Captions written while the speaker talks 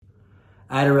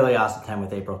I had a really awesome time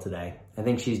with April today. I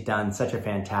think she's done such a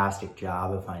fantastic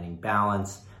job of finding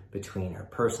balance between her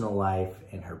personal life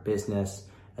and her business,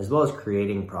 as well as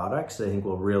creating products that I think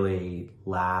will really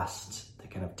last the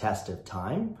kind of test of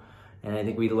time. And I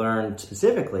think we learned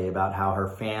specifically about how her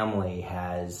family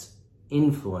has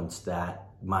influenced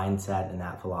that mindset and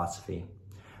that philosophy.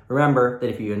 Remember that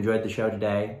if you enjoyed the show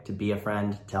today, to be a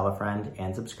friend, tell a friend,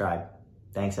 and subscribe.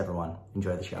 Thanks, everyone.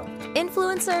 Enjoy the show.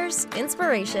 Influencers,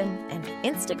 inspiration, and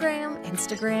Instagram.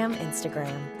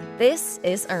 This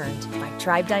is Earned by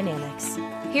Tribe Dynamics.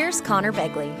 Here's Connor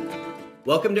Begley.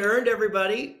 Welcome to Earned,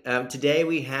 everybody. Today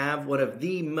we have one of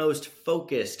the most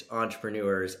focused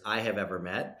entrepreneurs I have ever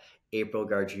met, April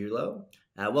Gargiulo.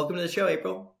 Welcome to the show,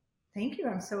 April. Thank you.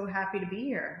 I'm so happy to be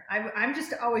here. I'm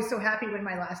just always so happy when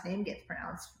my last name gets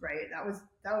pronounced right. That was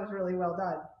really well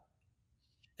done.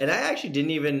 And I actually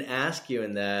didn't even ask you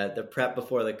in the prep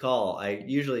before the call. I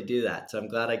usually do that, so I'm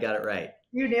glad I got it right.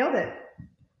 You nailed it.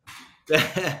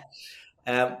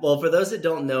 Well, for those that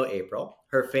don't know April,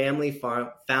 her family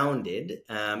founded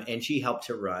and she helped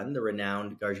to run the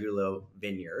renowned Gargiulo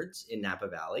Vineyards in Napa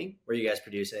Valley, where you guys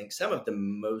produce, I think, some of the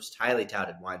most highly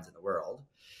touted wines in the world.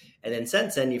 And then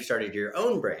since then, you've started your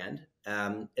own brand.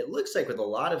 It looks like with a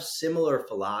lot of similar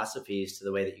philosophies to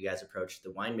the way that you guys approach the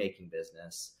winemaking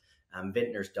business,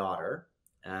 Vintner's Daughter,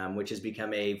 which has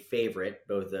become a favorite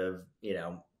both of,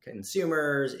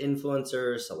 consumers,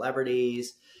 influencers,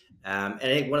 celebrities. And I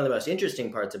think one of the most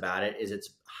interesting parts about it is it's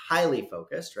highly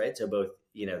focused, right? So both,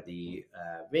 the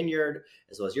vineyard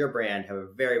as well as your brand have a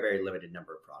very, very limited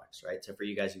number of products, right? So for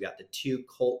you guys, you've got the two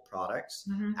cult products,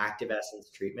 Active Essence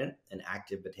Treatment and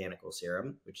Active Botanical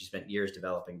Serum, which you spent years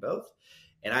developing both.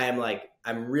 And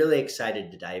I'm really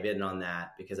excited to dive in on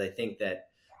that because I think that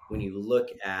when you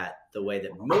look at the way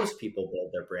that most people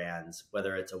build their brands,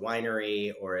 whether it's a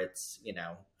winery or it's,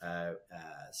 a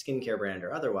skincare brand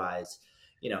or otherwise,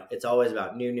 it's always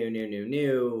about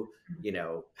new,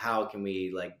 how can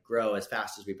we grow as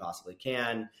fast as we possibly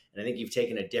can? And I think you've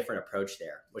taken a different approach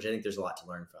there, which I think there's a lot to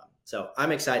learn from. So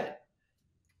I'm excited.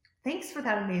 Thanks for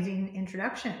that amazing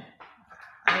introduction.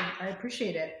 I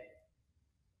appreciate it.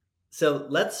 So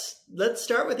let's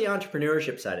start with the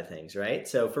entrepreneurship side of things, right?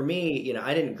 So for me,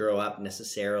 I didn't grow up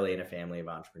necessarily in a family of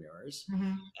entrepreneurs,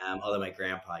 although my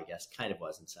grandpa, I guess, kind of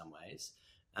was in some ways.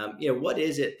 What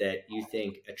is it that you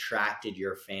think attracted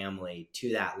your family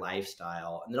to that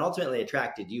lifestyle and then ultimately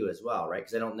attracted you as well, right?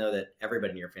 Because I don't know that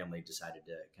everybody in your family decided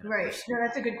to kind of Right. No,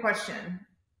 that's a good question.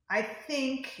 I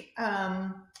think,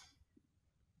 I'll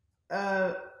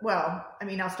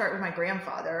start with my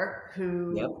grandfather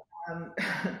who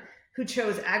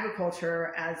chose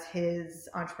agriculture as his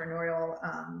entrepreneurial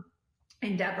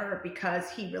endeavor because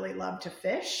he really loved to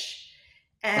fish.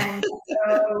 And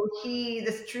so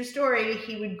this is a true story,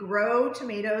 he would grow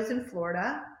tomatoes in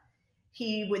Florida.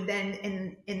 He would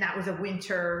then, and that was a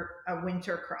winter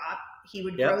crop. He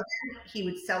would grow them, he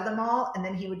would sell them all, and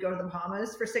then he would go to the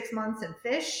Bahamas for 6 months and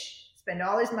fish, spend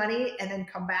all his money, and then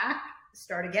come back,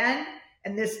 start again.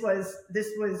 And this was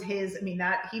his,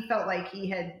 that he felt like he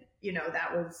had, it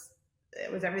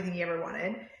was everything he ever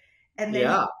wanted. And then he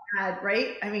had,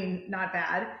 not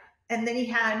bad. And then he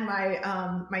had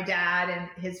my dad and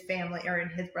his family, or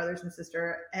his brothers and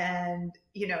sister, and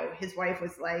his wife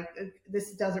was like,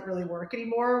 "This doesn't really work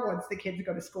anymore. Once the kids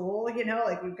go to school,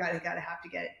 we've got to have to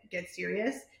get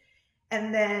serious."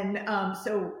 And then as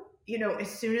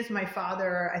soon as my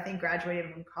father, I think,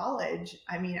 graduated from college,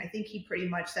 I think he pretty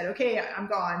much said, "Okay, I'm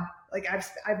gone.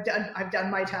 I've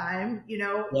done my time.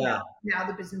 Now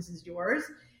the business is yours."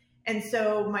 And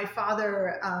so my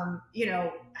father,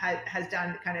 has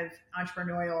done kind of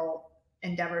entrepreneurial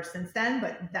endeavors since then,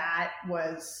 but that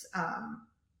was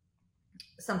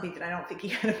something that I don't think he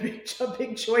had a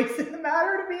big choice in the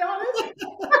matter, to be honest.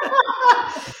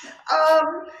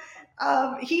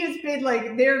 He has been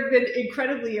they've been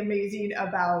incredibly amazing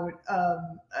about,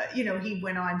 he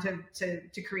went on to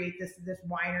create this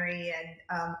winery, and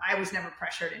I was never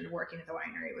pressured into working at the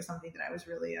winery. It was something that I was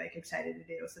really excited to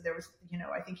do. So there was,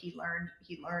 I think he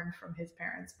learned from his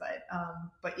parents, but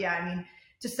yeah,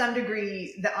 to some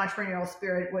degree, the entrepreneurial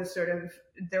spirit was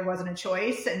there wasn't a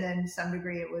choice. And then some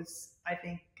degree I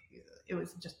think it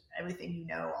was just everything,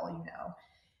 all you know.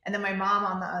 And then my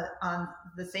mom on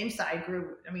the same side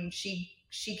grew. She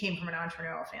came from an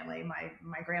entrepreneurial family. My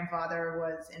grandfather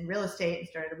was in real estate and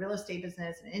started a real estate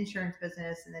business and an insurance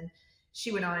business, and then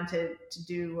she went on to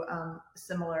do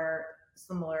similar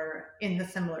in the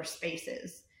similar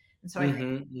spaces. And so I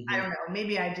think I don't know.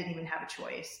 Maybe I didn't even have a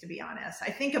choice, to be honest.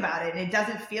 I think about it, and it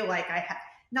doesn't feel like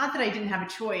not that I didn't have a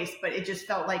choice, but it just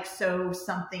felt like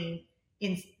something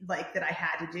in like that I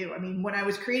had to do. I mean, when I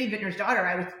was creating Vintner's Daughter,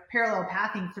 I was parallel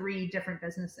pathing 3 different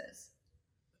businesses.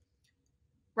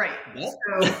 Right.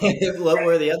 So, what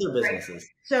were the other businesses? Right.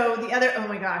 So the other, oh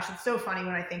my gosh, it's so funny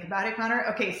when I think about it, Connor.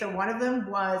 Okay, so one of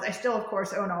them was, I still, of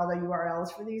course, own all the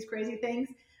URLs for these crazy things.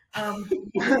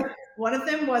 One of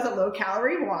them was a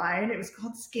low-calorie wine. It was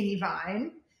called Skinny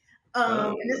Vine.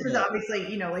 And this was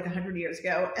obviously, like 100 years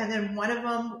ago. And then one of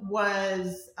them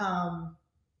was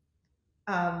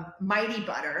Mighty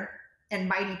Butter and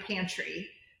Mighty Pantry,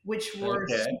 which were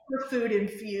superfood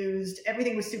infused.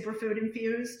 Everything was superfood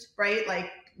infused, right? Like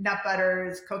nut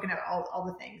butters, coconut, all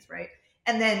the things, right?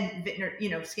 And then Vintner,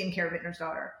 skincare, Vintner's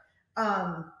Daughter.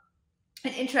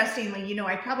 And interestingly,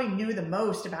 I probably knew the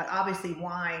most about obviously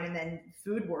wine and then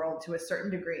food world to a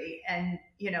certain degree. And,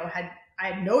 I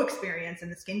had no experience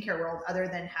in the skincare world other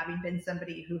than having been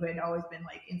somebody who had always been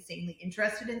like insanely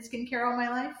interested in skincare all my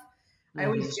life. Mm-hmm. I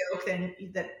always joke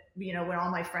that, when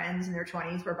all my friends in their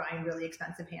 20s were buying really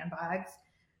expensive handbags,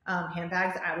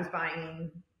 I was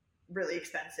buying really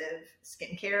expensive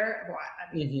skincare. Well,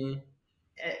 I mean,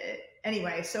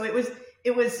 anyway, so it was,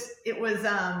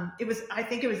 I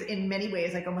think it was in many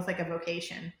ways, like almost like a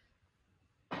vocation.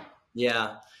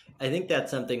 Yeah. I think that's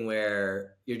something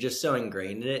where you're just so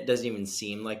ingrained in it. It doesn't even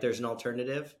seem like there's an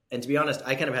alternative. And to be honest,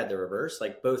 I kind of had the reverse.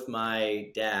 Like both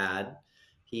my dad,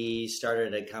 he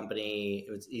started a company.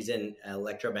 He's an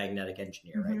electromagnetic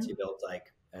engineer, right? So he built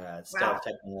like stealth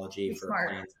technology for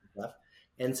planes and stuff.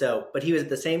 And so, but he was at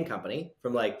the same company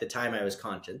from like the time I was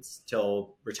conscious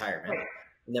till retirement. Right.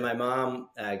 And then my mom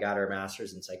got her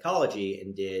master's in psychology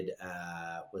and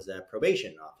was a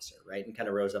probation officer, right? And kind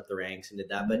of rose up the ranks and did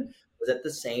that, but was at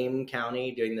the same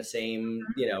county doing the same,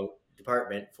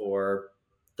 department for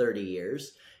 30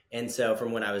 years. And so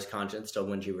from when I was conscious till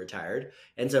when she retired.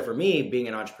 And so for me, being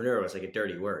an entrepreneur was like a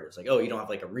dirty word. It's like, oh, you don't have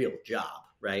like a real job,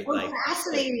 right? Oh, like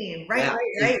fascinating.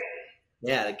 Right.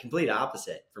 Yeah, the complete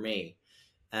opposite for me.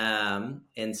 And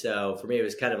so for me, it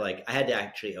was kind of like, I had to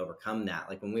actually overcome that.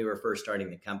 Like when we were first starting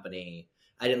the company,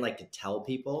 I didn't like to tell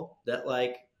people that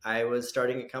like I was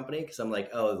starting a company. Cause I'm like,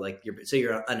 oh, like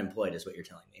you're unemployed is what you're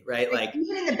telling me. Right. Like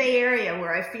even in the Bay Area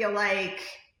where I feel like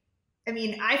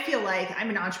I'm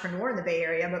an entrepreneur in the Bay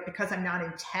Area, but because I'm not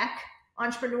in tech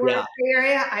entrepreneur in the Bay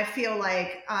Area, I feel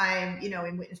like I'm,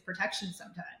 in witness protection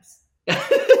sometimes.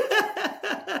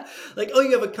 Like, oh,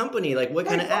 you have a company, like what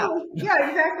kind of app? Yeah,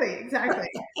 exactly.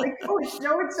 Like,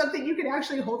 it's something you can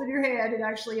actually hold in your hand and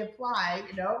actually apply,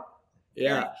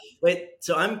 Yeah. Wait,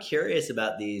 so I'm curious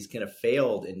about these kind of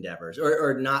failed endeavors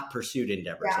or not pursued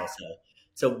endeavors also.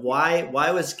 So why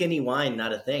was Skinny Wine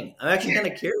not a thing? I'm actually kind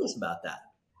of curious about that.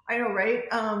 I know, right?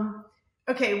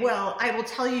 Okay, well, I will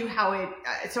tell you how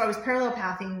so I was parallel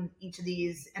pathing each of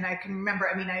these, and I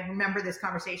remember this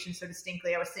conversation so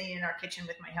distinctly. I was sitting in our kitchen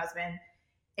with my husband,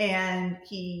 and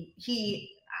he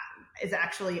is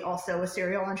actually also a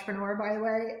serial entrepreneur, by the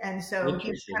way. And so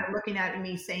he was kind of looking at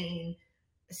me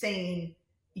saying,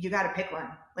 you got to pick one.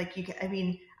 Like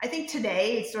I think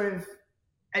today it's sort of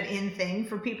an in thing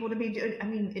for people to be doing. I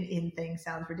mean, an in thing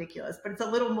sounds ridiculous, but it's a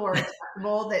little more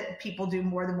acceptable that people do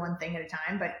more than one thing at a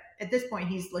time. But at this point,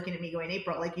 he's looking at me going,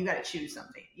 April, like you got to choose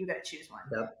something. You got to choose one.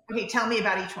 Yep. Okay, tell me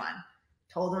about each one.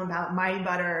 Told him about Mighty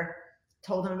Butter,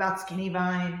 told him about Skinny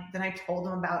Vine. Then I told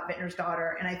him about Vintner's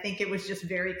Daughter. And I think it was just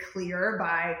very clear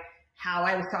by how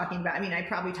I was talking about. I mean, I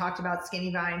probably talked about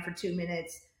Skinny Vine for 2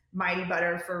 minutes, Mighty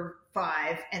Butter for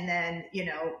 5. And then,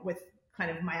 with kind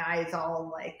of my eyes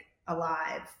all like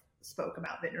alive, spoke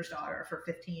about Vintner's Daughter for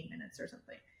 15 minutes or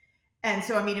something. And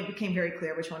so, it became very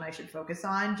clear which one I should focus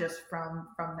on just from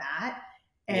that.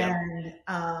 And,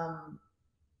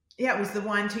 it was the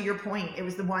one, to your point, it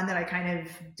was the one that I kind of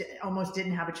almost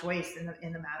didn't have a choice in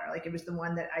the matter. Like it was the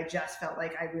one that I just felt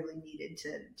like I really needed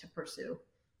to pursue.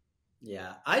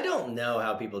 Yeah. I don't know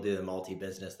how people do the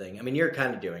multi-business thing. I mean, you're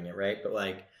kind of doing it, right? But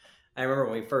like, I remember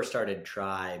when we first started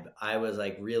Tribe, I was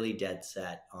like really dead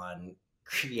set on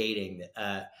creating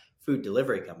a food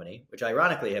delivery company, which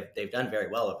ironically they've done very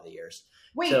well over the years.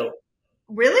 Wait, so,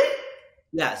 really?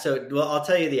 Yeah. So, well, I'll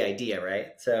tell you the idea, right?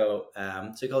 So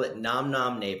we called it Nom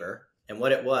Nom Neighbor. And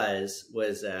what it was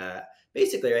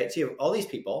basically, right? So you have all these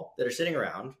people that are sitting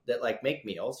around that like make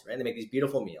meals, right? They make these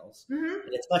beautiful meals. Mm-hmm.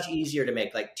 And it's much easier to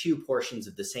make like 2 portions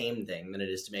of the same thing than it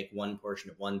is to make 1 portion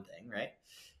of one thing, right?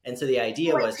 And so the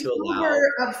idea was to allow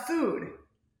of food,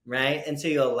 right? And so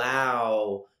you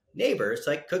allow neighbors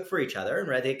to like cook for each other, and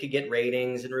right, they could get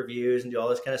ratings and reviews and do all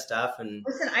this kind of stuff. And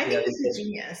listen, I think this is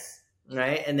genius,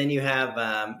 right? And then you have,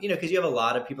 because you have a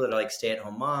lot of people that are like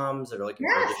stay-at-home moms that are looking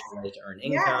for additional ways to earn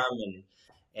income,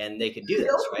 and they could do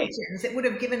this, right? Kitchens. It would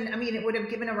have given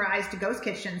a rise to ghost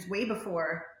kitchens way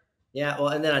before Yeah, well,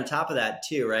 and then on top of that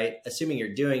too, right? Assuming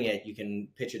you're doing it, you can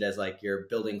pitch it as like you're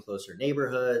building closer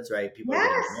neighborhoods, right? People are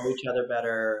getting to know each other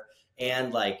better,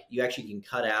 and like you actually can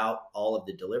cut out all of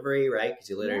the delivery, right? Because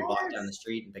you literally walk down the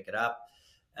street and pick it up.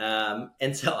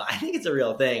 And so I think it's a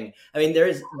real thing. I mean, there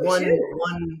is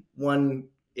one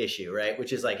issue, right?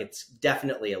 Which is like it's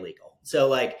definitely illegal. So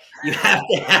like you have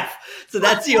to have. So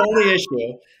that's the only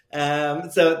issue.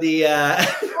 So the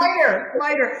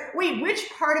lighter. Wait, which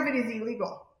part of it is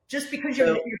illegal? Just because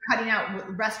you're cutting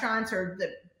out restaurants or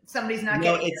somebody's not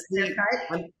getting their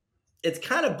cut? It's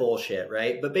kind of bullshit,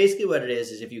 right? But basically what it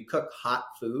is if you cook hot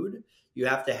food, you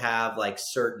have to have like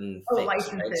certain things, right?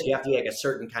 So you have to be like a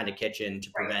certain kind of kitchen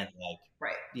to prevent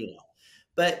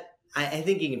but I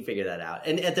think you can figure that out.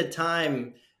 And at the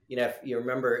time, if you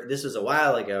remember, this was a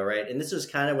while ago, right? And this was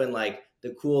kind of when like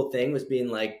the cool thing was being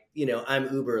like,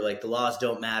 I'm Uber, like the laws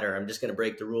don't matter. I'm just going to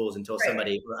break the rules until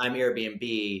somebody, or I'm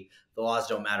Airbnb, the laws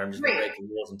don't matter. I'm just going to break the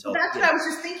rules until. Well, that's what I was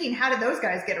just thinking. How did those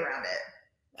guys get around it?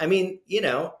 I mean,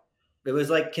 it was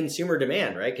like consumer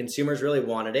demand, right? Consumers really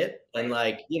wanted it. And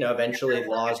like, eventually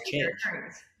laws changed.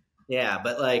 Yeah.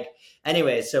 But like,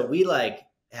 anyway, so we like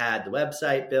had the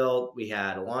website built. We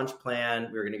had a launch plan.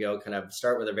 We were going to go kind of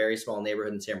start with a very small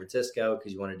neighborhood in San Francisco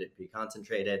because you wanted it to be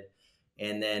concentrated.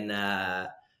 And then,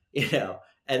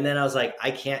 and then I was like,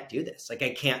 I can't do this. Like, I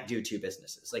can't do two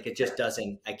businesses. Like, it just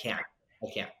doesn't, I can't.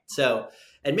 So,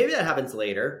 and maybe that happens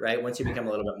later, right? Once you become a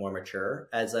little bit more mature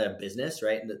as a business,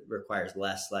 right? And that requires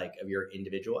less like of your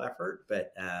individual effort.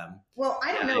 But, well,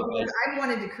 I don't know, because I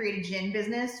wanted to create a gin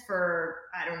business for,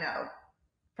 I don't know,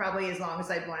 probably as long as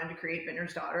I'd wanted to create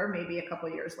Vintner's Daughter, maybe a couple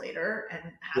of years later, and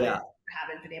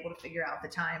haven't been able to figure out the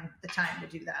time to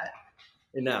do that.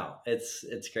 No,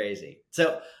 it's crazy.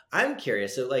 So I'm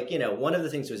curious. So like, one of the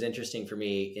things that was interesting for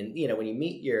me in, when you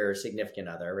meet your significant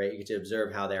other, right, you get to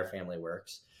observe how their family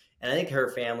works. And I think her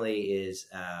family is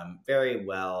very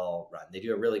well run. They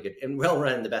do a really good and well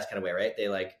run in the best kind of way, right? They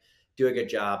like do a good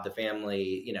job. The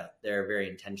family, they're very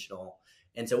intentional.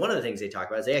 And so one of the things they talk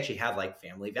about is they actually have like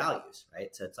family values,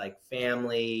 right? So it's like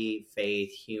family,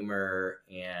 faith, humor,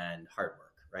 and hard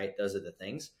work, right? Those are the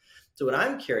things. So what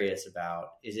I'm curious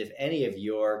about is if any of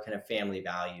your kind of family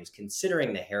values,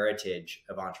 considering the heritage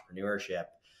of entrepreneurship,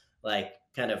 like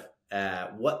kind of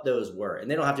what those were, and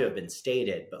they don't have to have been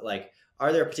stated, but like,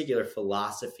 are there particular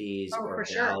philosophies or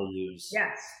values? Sure.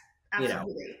 Yes,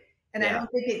 absolutely. And I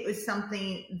don't think it was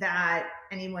something that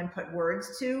anyone put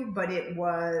words to, but it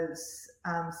was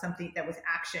something that was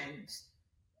actioned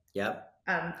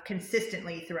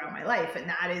consistently throughout my life. And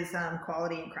that is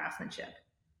quality and craftsmanship.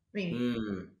 I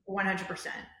mean, 100%.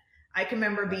 I can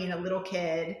remember being a little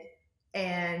kid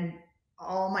and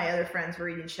all my other friends were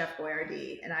eating Chef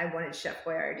Boyardee and I wanted Chef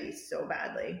Boyardee so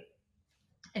badly.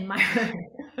 And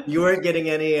you weren't getting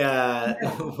any,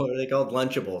 what are they called?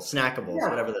 Lunchables, snackables,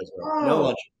 whatever those were. No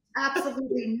lunchables.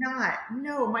 Absolutely not.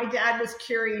 No, my dad was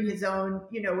curing his own,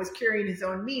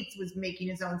 meats, was making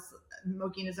his own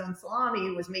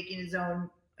salami, was making his own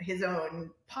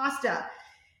pasta.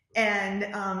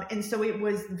 And so it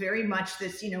was very much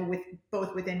this, with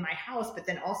both within my house, but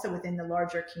then also within the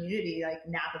larger community. Like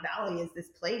Napa Valley is this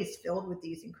place filled with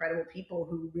these incredible people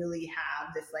who really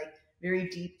have this like very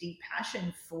deep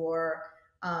passion for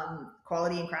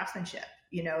quality and craftsmanship.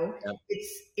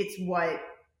 It's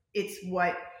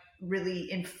what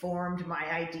really informed my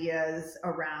ideas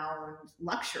around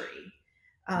luxury.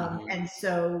 And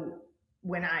so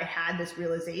when I had this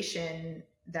realization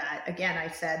that, again, I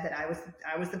said that I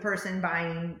was the person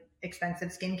buying expensive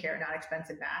skincare, not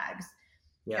expensive bags.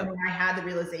 Yeah. And when I had the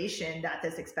realization that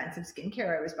this expensive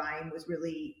skincare I was buying was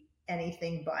really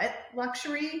anything but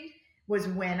luxury, was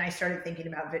when I started thinking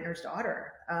about Vintner's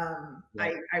Daughter.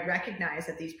 I recognized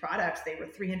that these products, they were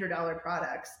 $300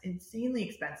 products, insanely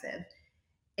expensive.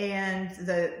 And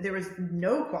there was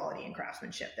no quality and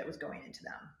craftsmanship that was going into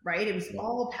them, right? It was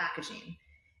all packaging.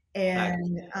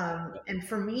 And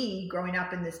for me, growing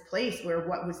up in this place where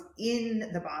what was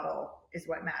in the bottle is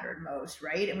what mattered most,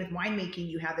 right? And with winemaking,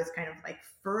 you have this kind of like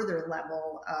further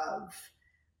level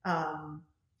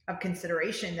of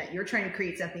consideration that you're trying to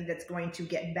create something that's going to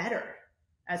get better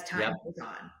as time goes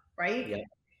on, right? Yeah.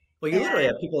 Well, you literally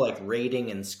have people like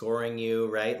rating and scoring you,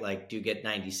 right? Like, do you get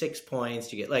 96 points?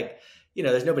 Do you get like,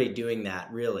 there's nobody doing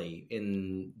that really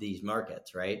in these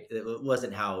markets, right? It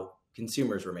wasn't how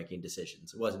consumers were making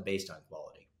decisions. It wasn't based on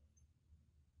quality.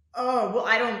 Oh, well,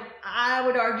 I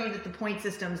would argue that the point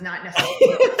system is not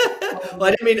necessarily. Well,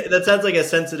 I didn't mean, that sounds like a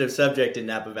sensitive subject in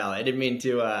Napa Valley. I didn't mean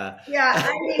to. Yeah,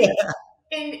 I mean,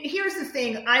 and here's the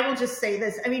thing. I will just say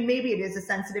this. I mean, maybe it is a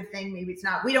sensitive thing. Maybe it's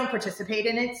not. We don't participate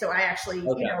in it. So I actually,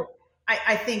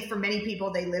 I think for many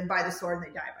people, they live by the sword and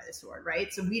they die by the sword,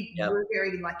 right? So we're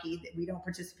very lucky that we don't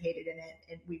participate in it,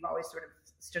 and we've always sort of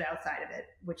stood outside of it,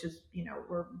 which is,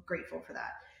 we're grateful for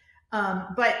that.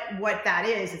 But what that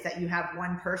is that you have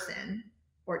one person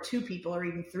or two people or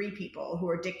even three people who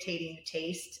are dictating the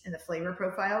taste and the flavor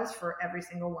profiles for every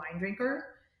single wine drinker.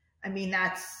 I mean,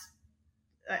 that's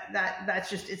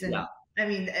just isn't, yeah. I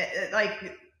mean,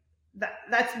 like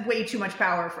that's way too much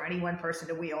power for any one person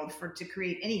to wield to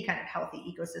create any kind of healthy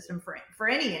ecosystem for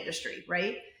any industry.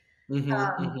 Right.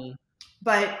 Mm-hmm,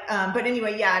 But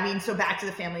anyway, yeah, I mean, so back to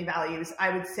the family values, I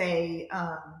would say,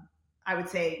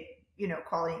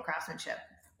 quality and craftsmanship.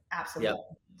 Absolutely.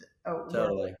 Yep.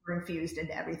 Totally. We're infused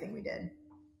into everything we did.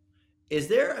 Is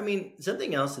there, I mean,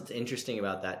 something else that's interesting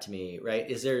about that to me, right?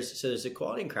 There's a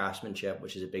quality and craftsmanship,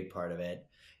 which is a big part of it.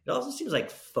 It also seems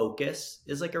like focus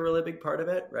is like a really big part of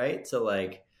it, right? So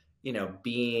like,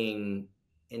 being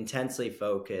intensely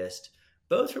focused,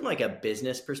 both from like a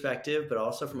business perspective, but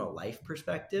also from a life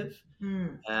perspective.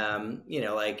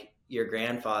 Like your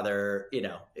grandfather,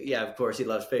 yeah, of course he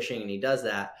loves fishing and he does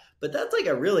that, but that's like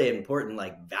a really important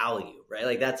like value, right?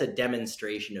 Like that's a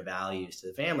demonstration of values to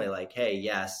the family. Like, hey,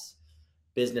 yes,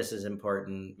 business is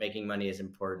important, making money is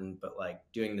important, but like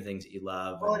doing the things that you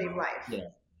love. Quality of life.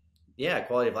 Yeah,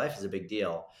 quality of life is a big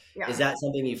deal. Yeah. Is that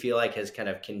something you feel like has kind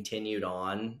of continued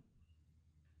on,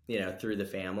 through the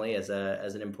family as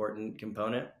an important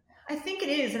component? I think it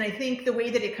is. And I think the way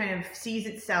that it kind of sees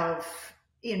itself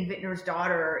in Vintner's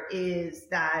Daughter is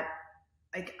that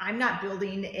like, I'm not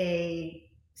building a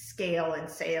scale and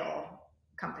sale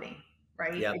company,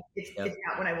 right? Yep. It's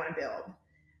not what I want to build.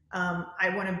 I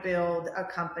want to build a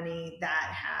company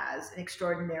that has an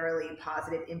extraordinarily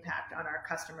positive impact on our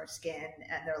customers' skin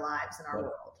and their lives and our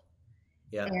world.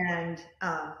 Yeah.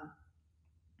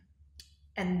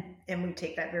 And we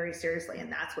take that very seriously,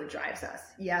 and that's what drives us.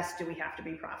 Yes. Do we have to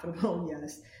be profitable?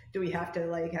 Yes. Do we have to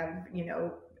like have,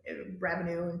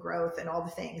 revenue and growth and all the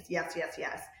things? Yes, yes,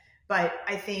 yes. But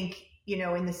I think,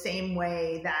 in the same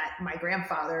way that my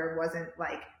grandfather wasn't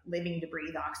like living to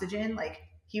breathe oxygen, like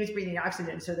he was breathing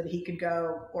oxygen so that he could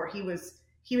go, or he was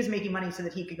making money so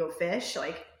that he could go fish.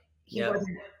 Like he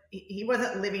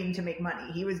wasn't living to make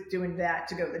money. He was doing that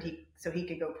so he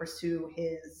could go pursue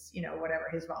his, whatever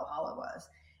his Valhalla was.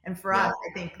 And for us,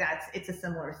 I think it's a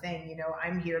similar thing.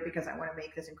 I'm here because I want to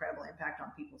make this incredible impact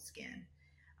on people's skin,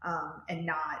 and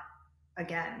not,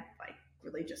 again, like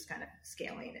really just kind of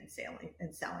scaling and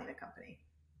selling a company.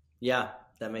 Yeah,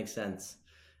 that makes sense.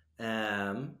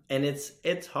 And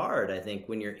it's hard, I think,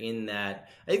 when you're in that.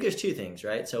 I think there's two things,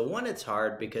 right? So one, it's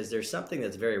hard because there's something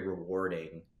that's very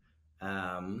rewarding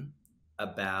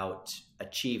about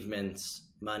achievements,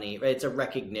 money, right? It's a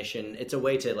recognition. It's a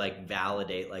way to like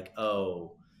validate, like,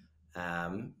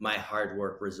 my hard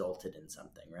work resulted in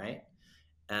something, right?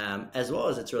 As well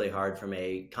as it's really hard from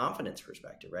a confidence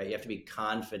perspective, right? You have to be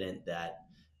confident that,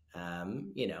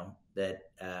 that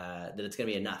it's going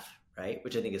to be enough, right?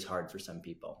 Which I think is hard for some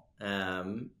people,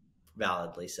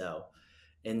 validly so.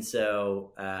 And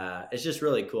so it's just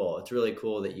really cool. It's really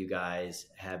cool that you guys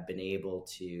have been able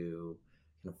to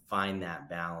find that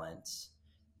balance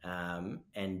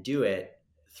and do it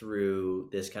through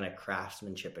this kind of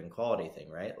craftsmanship and quality thing,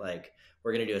 right? Like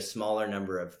we're going to do a smaller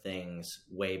number of things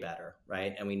way better,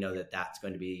 right? And we know that that's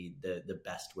going to be the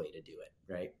best way to do it,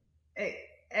 right?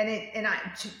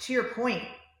 To your point,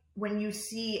 when you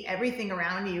see everything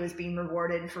around you is being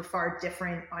rewarded for far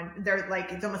different they're like,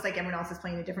 it's almost like everyone else is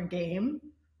playing a different game,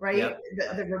 right? Yep.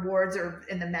 The rewards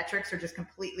and the metrics are just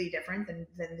completely different than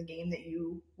the game that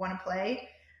you want to play.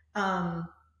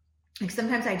 Like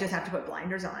sometimes I just have to put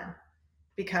blinders on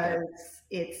because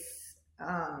it's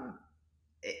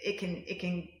it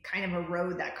can kind of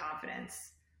erode that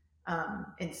confidence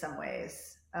in some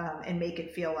ways, and make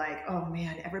it feel like, oh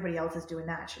man, everybody else is doing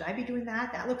that. Should I be doing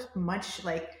that? That looks much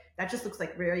like, that just looks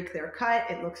like very clear cut.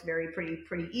 It looks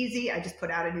pretty easy. I just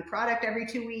put out a new product every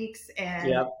 2 weeks,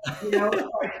 and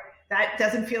like, that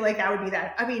doesn't feel like that would be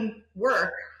that. I mean,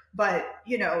 work, but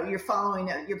you're following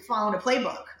a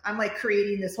playbook. I'm like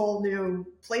creating this whole new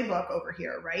playbook over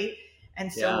here, right?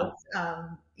 And so,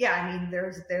 I mean,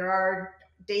 there are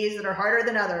days that are harder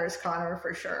than others, Connor,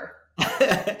 for sure.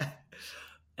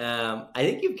 I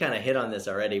think you've kind of hit on this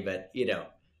already, but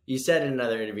you said in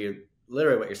another interview,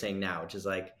 literally what you're saying now, which is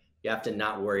like, you have to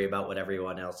not worry about what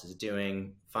everyone else is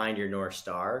doing, find your North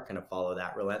Star, kind of follow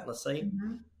that relentlessly.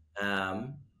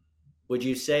 Mm-hmm. Would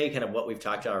you say kind of what we've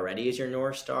talked about already is your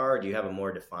North Star? Or do you have a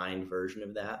more defined version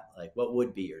of that? Like what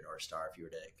would be your North Star if you were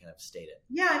to kind of state it?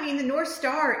 Yeah, I mean, the North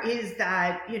Star is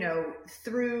that,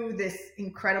 through this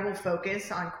incredible focus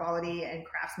on quality and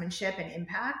craftsmanship and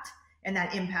impact, and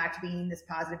that impact being this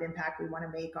positive impact we want to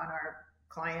make on our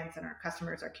clients and our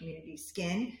customers, our community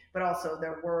skin, but also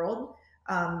their world.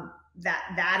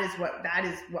 That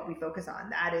is what we focus on.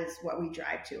 That is what we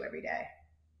drive to every day.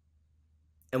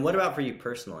 And what about for you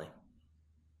personally?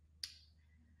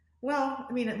 Well,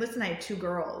 I mean, listen, I have 2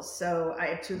 girls. So I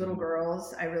have 2 little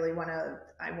girls. I want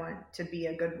to be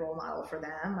a good role model for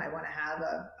them. I want to have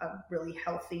a really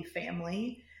healthy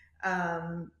family.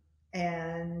 So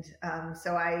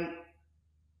I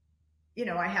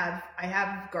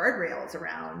have guardrails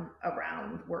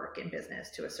around work and business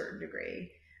to a certain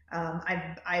degree.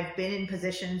 I've been in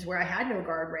positions where I had no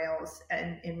guardrails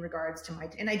and in regards to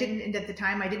and at the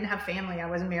time I didn't have family. I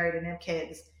wasn't married and didn't have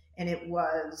kids. And I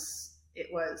was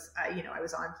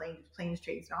on planes,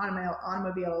 trains, and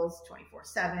automobiles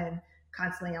 24/7,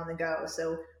 constantly on the go.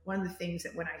 So one of the things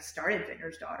that when I started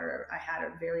Vintner's Daughter, I had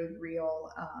a very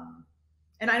real,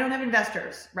 and I don't have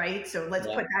investors, right? So let's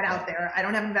put that out there. I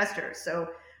don't have investors.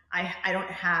 So I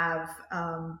don't have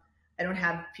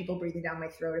people breathing down my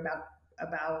throat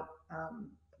about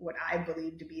what I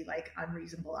believe to be like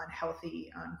unreasonable,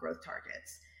 unhealthy growth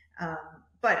targets.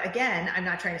 But again, I'm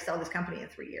not trying to sell this company in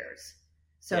 3 years.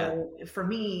 So for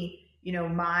me,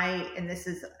 and this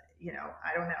is,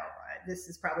 I don't know, this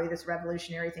is probably this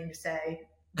revolutionary thing to say,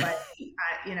 but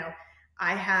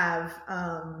I have,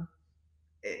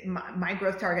 my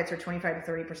growth targets are 25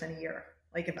 to 30% a year.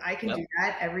 Like if I can do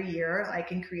that every year, I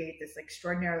can create this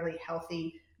extraordinarily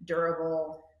healthy,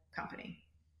 durable company.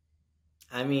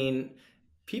 I mean,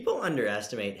 people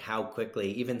underestimate how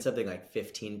quickly even something like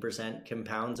 15%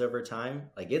 compounds over time.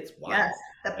 Like it's wild. Yes,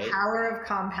 the power of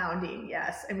compounding.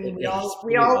 Yes, I mean we all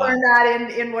learned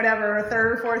that in whatever 3rd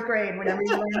or 4th grade, whenever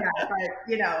you learn that. But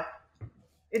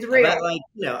it's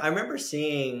real. I remember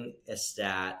seeing a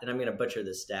stat, and I'm going to butcher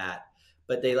the stat,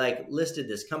 but they listed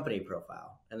this company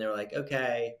profile, and they were like,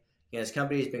 okay, this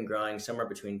company's been growing somewhere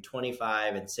between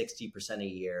 25 and 60% a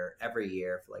year, every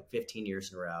year for 15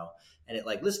 years in a row. And it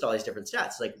listed all these different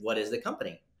stats. Like, what is the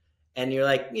company? And you're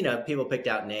people picked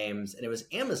out names, and it was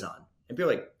Amazon. And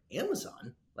people are like,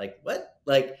 Amazon? Like, what?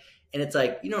 And it's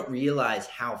you don't realize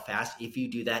how fast, if you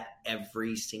do that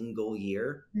every single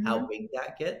year, how big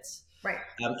that gets. Right.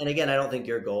 And again, I don't think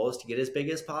your goal is to get as big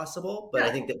as possible, but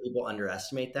I think that people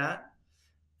underestimate that.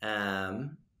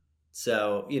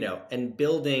 So, and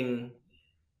building,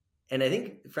 and I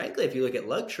think, frankly, if you look at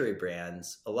luxury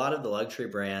brands, a lot of the luxury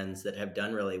brands that have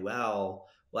done really well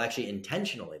will actually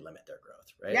intentionally limit their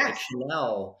growth, right? Yes. Like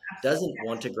Chanel doesn't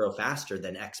want to grow faster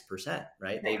than X%,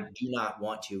 right? They do not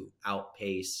want to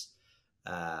outpace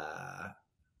the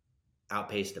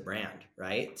brand,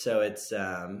 right? So it's,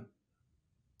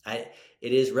 it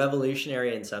is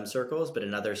revolutionary in some circles, but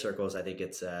in other circles, I think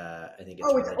it's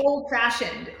it's old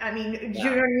fashioned. I mean, you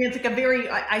know what I mean? It's like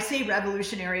I say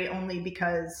revolutionary only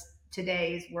because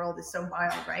today's world is so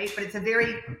wild, right? But it's a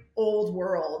very old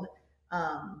world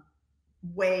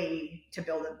way to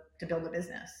build a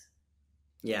business.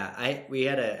 Yeah, we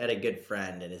had a good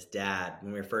friend and his dad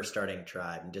when we were first starting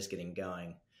Tribe and just getting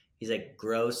going. He's like,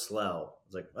 grow slow. I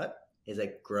was like, what? He's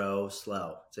like, grow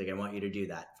slow. It's like, I want you to do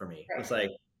that for me. Right. It's like,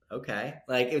 okay.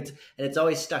 It's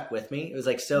always stuck with me. It was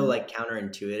so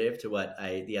counterintuitive to what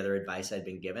the other advice I'd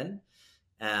been given.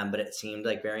 But it seemed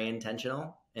very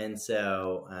intentional. And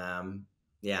so,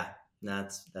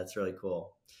 that's really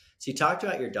cool. So you talked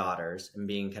about your daughters and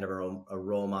being kind of a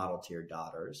role model to your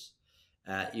daughters.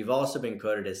 You've also been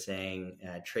quoted as saying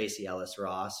Tracee Ellis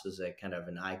Ross was a kind of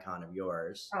an icon of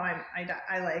yours. Oh, I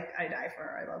die for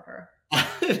her. I love her.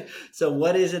 So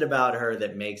what is it about her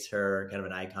that makes her kind of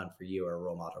an icon for you or a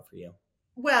role model for you?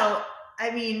 Well, I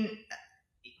mean,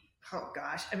 oh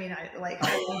gosh, I mean, I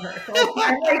love her. So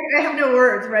I have no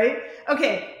words, right?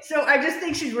 Okay, so I just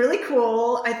think she's really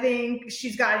cool. I think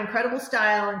she's got incredible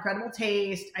style, incredible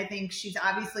taste. I think she's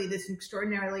obviously this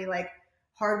extraordinarily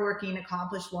hardworking,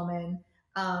 accomplished woman.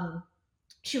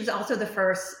 She was also the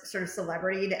first sort of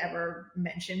celebrity to ever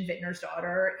mention Vintner's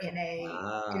Daughter in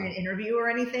an interview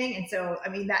or anything. And so, I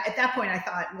mean, at that point, I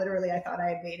thought I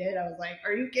had made it. I was like,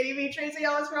 are you kidding me? Tracee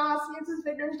Ellis Ross uses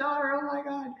Vintner's Daughter. Oh my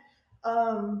God.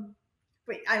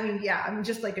 But I mean, yeah, I'm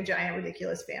just like a giant,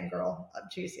 ridiculous fangirl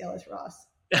of Tracee Ellis Ross.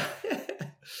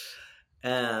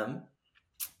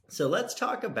 So let's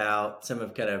talk about some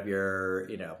of kind of your,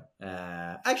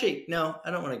 actually, no, I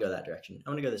don't want to go that direction. I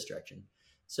want to go this direction.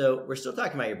 So we're still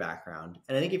talking about your background.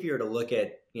 And I think if you were to look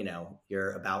at,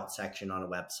 your about section on a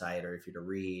website, or if you were to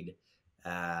read,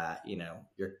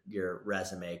 your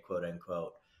resume, quote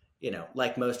unquote,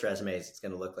 like most resumes, it's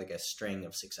going to look like a string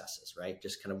of successes, right?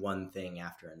 Just kind of one thing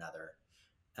after another.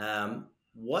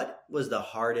 What was the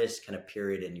hardest kind of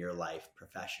period in your life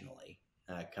professionally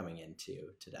coming into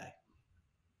today?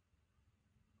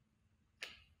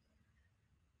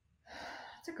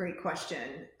 That's a great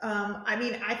question. I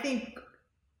mean, I think,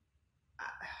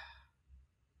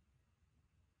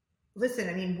 listen,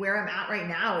 I mean, where I'm at right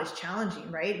now is challenging,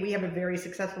 right? We have a very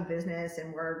successful business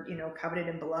and we're, coveted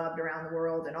and beloved around the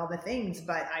world and all the things,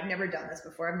 but I've never done this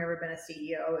before. I've never been a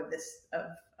CEO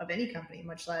of any company,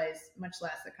 much less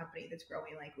a company that's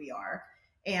growing like we are.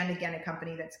 And again, a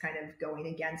company that's kind of going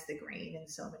against the grain in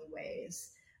so many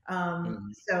ways.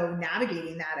 So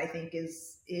navigating that, I think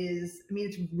is, I mean,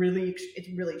 it's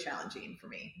really challenging for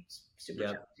me. It's super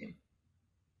challenging.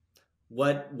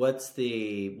 What's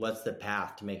the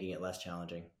path to making it less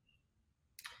challenging?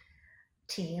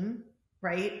 Team,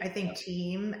 right? I think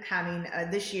team, having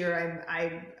this year,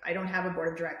 I don't have a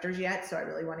board of directors yet, so I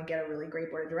really want to get a really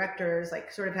great board of directors,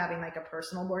 like sort of having like a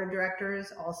personal board of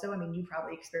directors also. I mean, you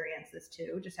probably experienced this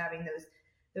too, just having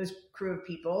those crew of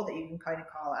people that you can kind of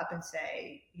call up and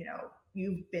say,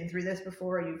 you've been through this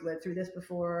before, you've lived through this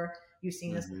before, you've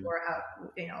seen this before, how,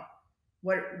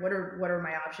 what are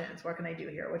my options? What can I do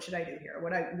here? What should I do here?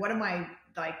 What am I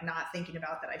like not thinking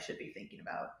about that I should be thinking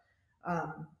about?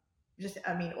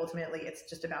 Ultimately it's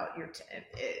just about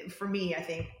for me, I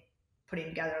think putting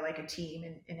together like a team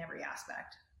in every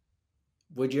aspect.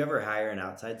 Would you ever hire an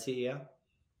outside CEO?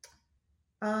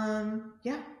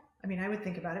 Yeah. I mean, I would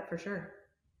think about it for sure.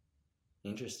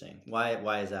 Interesting.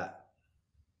 Why is that?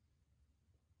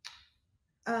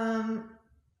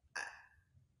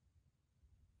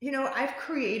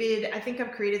 I think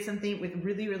I've created something with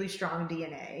really, really strong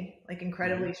DNA, like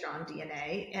incredibly strong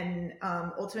DNA. And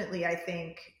ultimately, I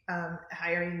think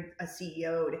hiring a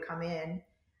CEO to come in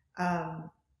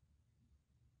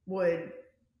would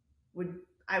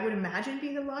I would imagine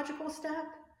be the logical step.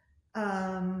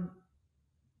 And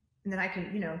then I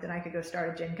could go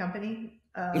start a gin company.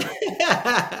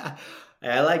 I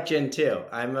like gin too.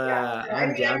 I'm down.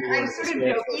 I'm sort of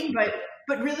joking,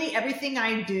 but really everything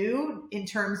I do in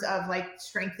terms of like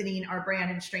strengthening our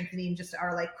brand and strengthening just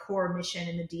our like core mission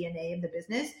and the DNA of the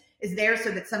business is there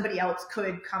so that somebody else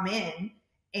could come in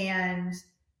and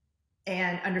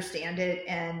understand it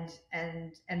and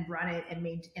run it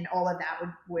and all of that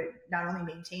would not only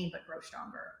maintain but grow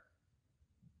stronger.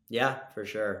 Yeah, for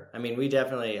sure. I mean,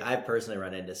 I've personally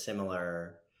run into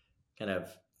similar kind of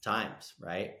times,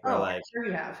 right? Where I'm sure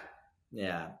you have.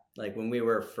 Yeah. Like when we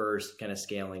were first kind of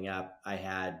scaling up, I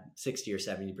had 60 or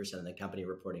 70% of the company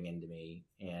reporting into me.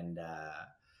 And,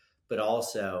 but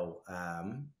also,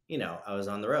 I was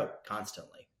on the road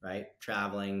constantly, right?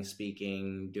 Traveling,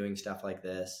 speaking, doing stuff like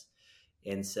this.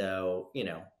 And so,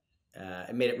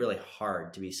 it made it really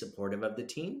hard to be supportive of the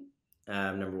team,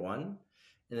 number one.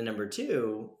 And then number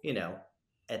two,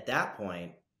 at that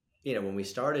point, when we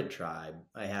started Tribe,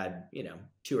 I had,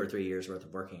 2 or 3 years worth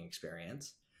of working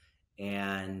experience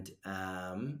and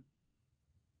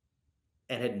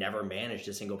had never managed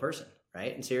a single person.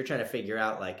 Right. And so you're trying to figure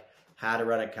out like how to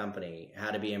run a company,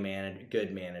 how to be a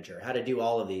good manager, how to do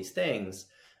all of these things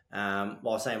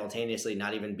while simultaneously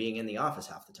not even being in the office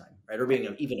half the time. Right. Or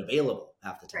being even available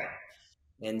half the time.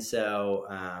 Right. And so,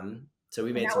 so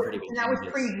we made some pretty big changes. That was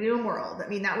pre-Zoom world. I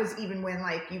mean, that was even when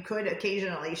like you could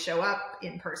occasionally show up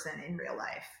in person in real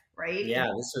life, right? Yeah,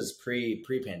 this was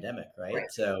pre-pandemic,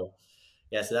 right? So,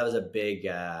 yeah, so that was a big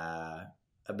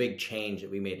change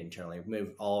that we made internally. We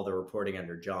moved all the reporting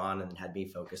under John and had me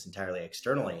focus entirely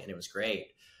externally, and it was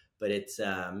great. But it's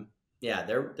there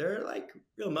are like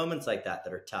real moments like that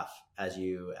are tough as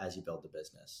you build the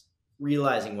business,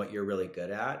 realizing what you're really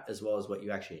good at as well as what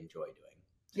you actually enjoy doing.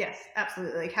 Yes,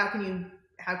 absolutely. Like how can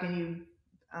you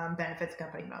benefit the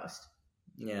company most?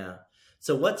 Yeah.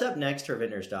 So what's up next for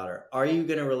Vintner's Daughter? Are you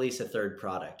going to release a third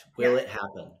product? Will it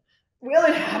happen? Will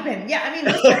it happen? Yeah. I mean,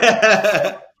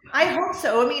 I hope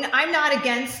so. I mean, I'm not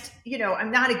against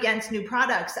new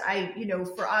products.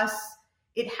 For us,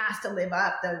 it has to live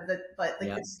up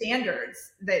the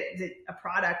standards that a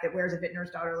product that wears a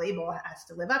Vintner's Daughter label has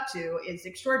to live up to is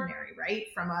extraordinary, right?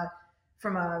 From a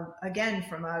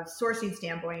sourcing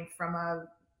standpoint, from a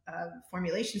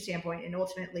formulation standpoint, and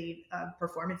ultimately a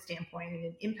performance standpoint and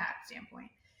an impact standpoint.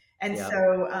 And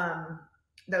so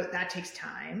that takes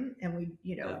time, and we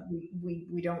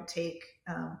don't take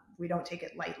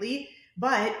it lightly.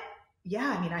 But yeah,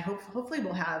 I mean, hopefully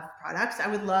we'll have products. I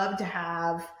would love to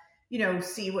have,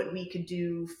 see what we could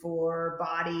do for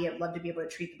body. I'd love to be able to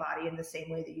treat the body in the same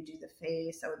way that you do the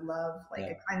face. I would love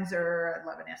a cleanser. I'd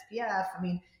love an SPF. I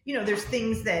mean, there's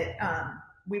things that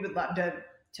we would love to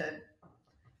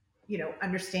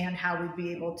understand how we'd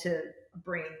be able to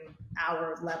bring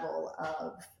our level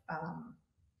of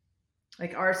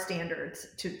our standards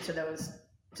to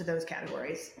those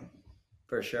categories.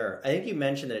 For sure. I think you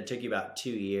mentioned that it took you about 2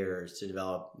 years to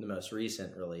develop the most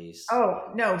recent release. Oh,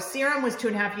 no. Serum was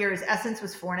 2.5 years. Essence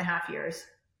was 4.5 years.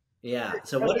 Yeah.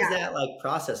 So what does that like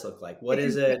process look like? What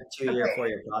is a 2-year, okay.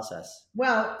 4-year process?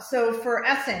 Well, so for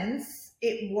Essence,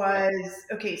 it was,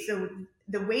 okay, so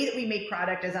the way that we make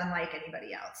product is unlike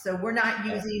anybody else. So we're not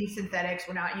using synthetics.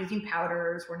 We're not using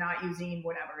powders. We're not using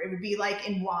whatever. It would be like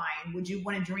in wine. Would you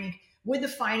want to drink, would the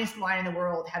finest wine in the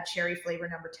world have cherry flavor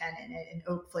number 10 in it and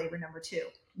oak flavor number 2?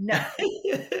 No.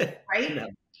 Right? No.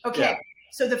 Okay. Yeah.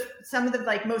 So some of the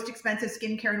like most expensive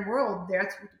skincare in the world,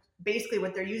 that's basically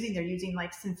what they're using. They're using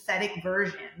like synthetic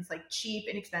versions, like cheap,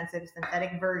 inexpensive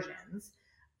synthetic versions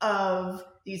of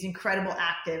these incredible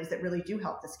actives that really do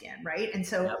help the skin, right? And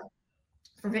so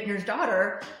for Vintner's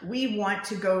Daughter, we want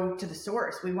to go to the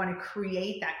source. We want to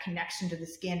create that connection to the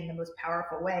skin in the most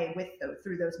powerful way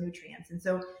through those nutrients. And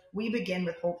so we begin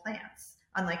with whole plants.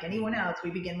 Unlike anyone else, we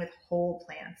begin with whole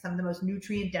plants, some of the most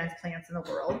nutrient-dense plants in the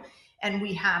world. And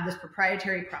we have this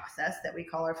proprietary process that we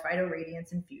call our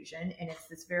Phytoradiance Infusion. And it's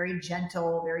this very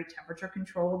gentle, very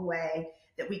temperature-controlled way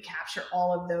that we capture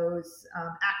all of those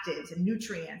actives and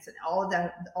nutrients and all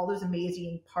those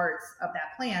amazing parts of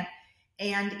that plant.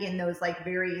 And in those like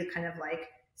very kind of like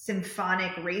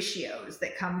symphonic ratios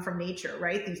that come from nature,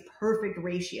 right? These perfect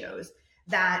ratios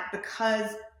that,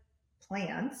 because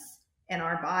plants and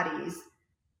our bodies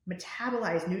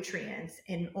metabolize nutrients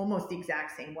in almost the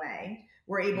exact same way,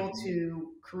 we're able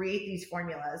to create these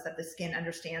formulas that the skin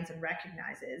understands and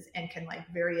recognizes and can like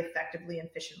very effectively and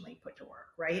efficiently put to work,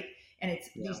 right? And it's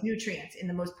these nutrients in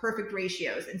the most perfect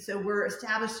ratios. And so we're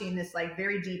establishing this like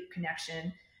very deep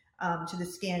connection to the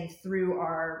skin through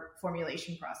our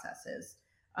formulation processes.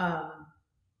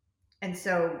 And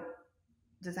so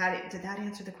did that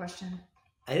answer the question?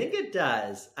 I think it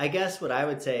does. I guess what I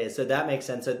would say is, so that makes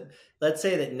sense. So let's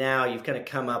say that now you've kind of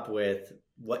come up with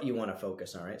what you want to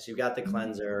focus on, right? So you've got the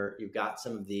cleanser, you've got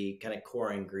some of the kind of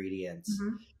core ingredients.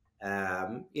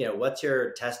 What's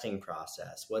your testing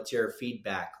process? What's your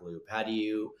feedback loop? How do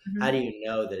you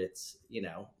know that it's,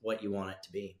 what you want it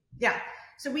to be? Yeah.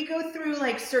 So we go through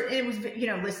like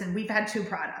listen, we've had 2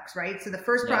 products, right? So the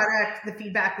first product, the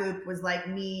feedback loop was like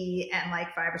me and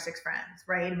like 5 or 6 friends,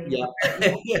 right? I mean,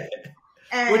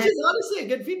 which is honestly a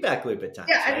good feedback loop at times.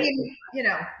 Yeah. Right? I mean,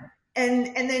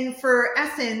 and then for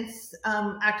Essence,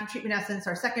 Active Treatment Essence,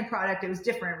 our second product, it was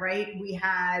different, right? We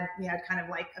had kind of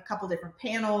like a couple different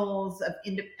panels of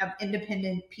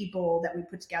independent people that we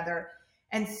put together.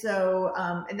 And so,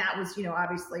 and that was,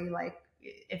 obviously like,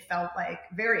 it felt like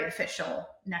very official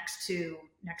next to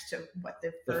what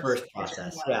the first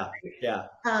process was.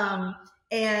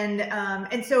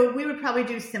 And so we would probably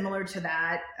do similar to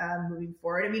that moving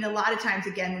forward. I mean, a lot of times,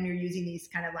 again, when you're using these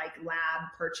kind of like lab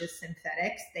purchase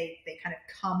synthetics, they kind of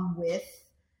come with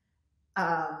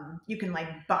you can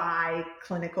like buy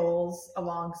clinicals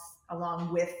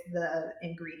along with the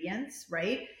ingredients,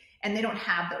 right? And they don't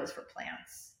have those for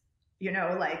plants.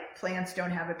 Like plants don't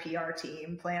have a PR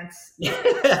team. Plants,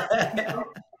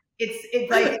 it's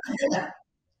like,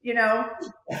 it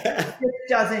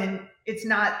doesn't,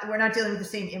 we're not dealing with the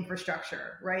same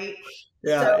infrastructure, right?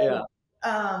 It's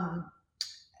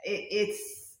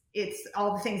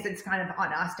all the things that's kind of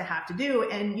on us to have to do.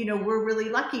 And, we're really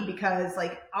lucky because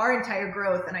like our entire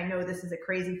growth, and I know this is a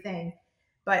crazy thing,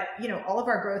 but all of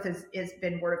our growth has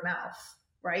been word of mouth,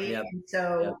 right? Yep. And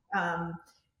so,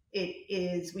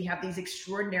 we have these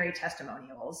extraordinary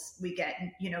testimonials. We get,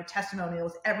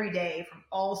 testimonials every day from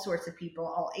all sorts of people,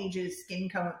 all ages, skin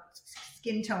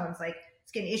tones, like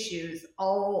skin issues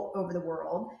all over the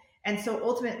world. And so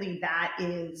ultimately that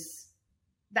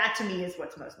to me is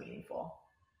what's most meaningful.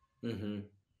 Mm-hmm.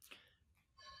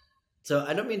 So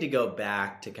I don't mean to go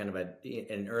back to kind of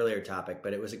an earlier topic,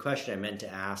 but it was a question I meant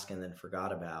to ask and then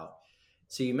forgot about.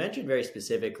 So you mentioned very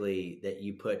specifically that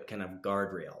you put kind of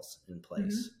guardrails in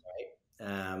place,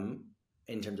 right?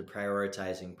 In terms of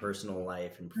prioritizing personal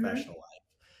life and professional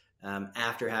life,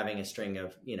 after having a string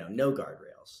of, no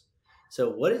guardrails. So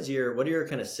what are your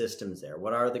kind of systems there?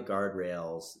 What are the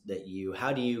guardrails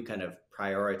how do you kind of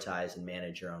prioritize and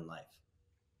manage your own life?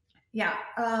 Yeah.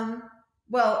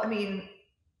 Well, I mean,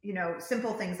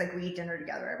 simple things like we eat dinner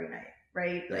together every night.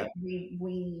 Right? Yeah. Like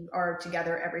we are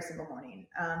together every single morning.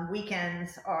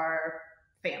 Weekends are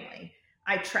family.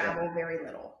 I travel very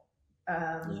little.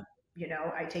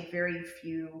 I take very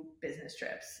few business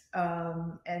trips.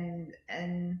 And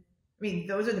I mean,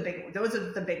 those are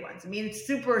the big ones. I mean, it's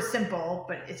super simple,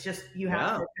 but it's just, you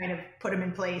have to kind of put them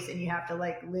in place and you have to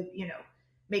like live,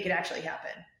 make it actually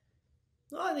happen.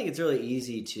 Well, I think it's really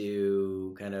easy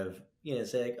to kind of,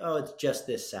 say like, it's just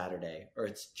this Saturday or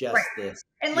it's just this.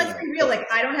 And let's be real, like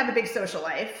I don't have a big social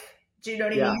life, Do you know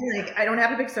what I mean? Like, I don't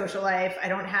have a big social life. I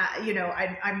don't have,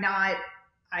 I'm not,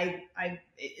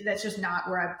 that's just not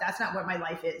that's not what my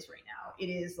life is right now. It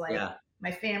is like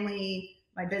my family,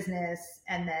 my business,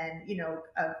 and then,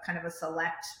 a kind of a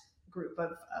select group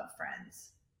of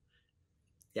friends.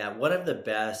 Yeah. One of the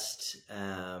best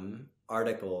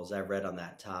articles I've read on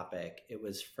that topic, it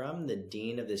was from the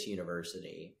dean of this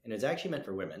university, and it was actually meant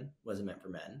for women, wasn't meant for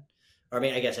men. Or I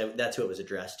mean, I guess that's who it was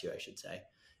addressed to, I should say.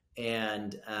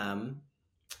 And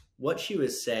what she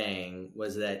was saying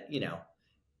was that,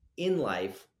 in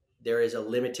life, there is a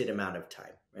limited amount of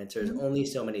time, right? So there's only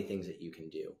so many things that you can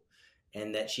do.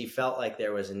 And that she felt like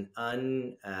there was what's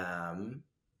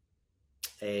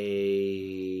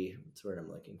the word I'm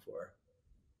looking for?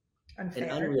 Unfair. An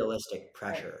unrealistic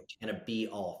pressure to kind of be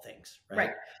all things, right?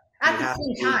 Right. At the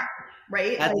same time,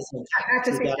 right? At the same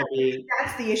time.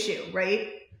 That's the issue, right?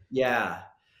 Yeah.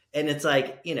 And it's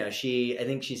like, I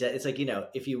think she said, it's like,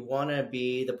 if you want to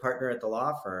be the partner at the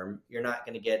law firm, you're not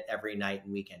going to get every night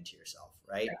and weekend to yourself,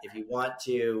 right? If you want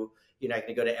to, you're not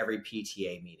going to go to every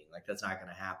PTA meeting. Like, that's not going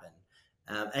to happen.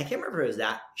 And I can't remember if it was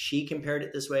that she compared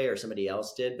it this way or somebody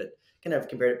else did, but kind of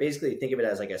compared it. Basically, think of it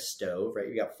as like a stove, right?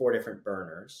 You got 4 different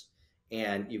burners,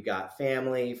 and you've got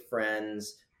family,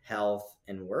 friends, health,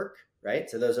 and work, right?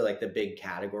 So those are like the big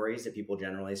categories that people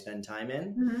generally spend time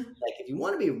in. Like, if you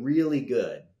want to be really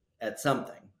good at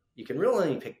something, you can really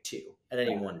only pick 2 at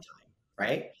any one time,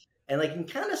 right? And like, you can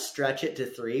kind of stretch it to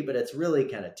 3, but it's really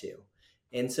kind of 2.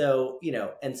 And so,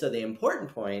 the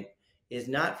important point is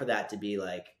not for that to be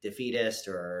like defeatist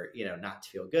or, not to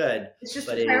feel good. It's just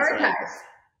to prioritize.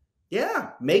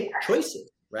 Make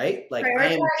choices, right? Like,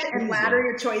 prioritize and ladder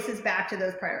your choices back to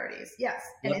those priorities. Yes.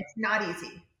 And it's not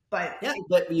easy, but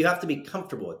but you have to be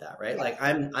comfortable with that, right? Like,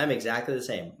 I'm exactly the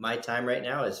same. My time right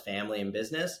now is family and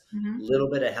business, a little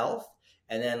bit of health.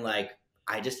 And then like,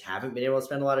 I just haven't been able to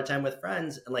spend a lot of time with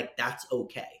friends, and like, that's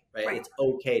okay, right? It's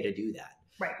okay to do that.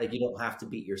 Right. Like, you don't have to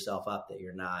beat yourself up that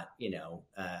you're not,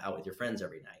 out with your friends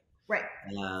every night. Right.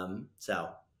 So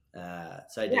I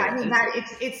do. Yeah, I mean, that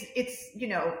it's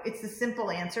it's the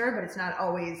simple answer, but it's not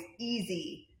always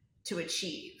easy to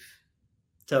achieve.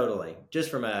 Totally. Just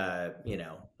from a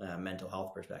mental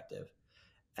health perspective.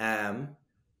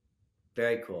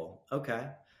 Very cool. Okay.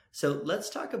 So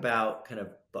let's talk about kind of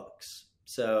books.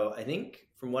 So I think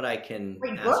from what I can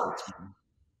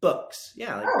books.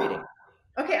 Yeah, like reading.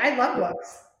 Okay, I love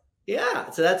books. Yeah,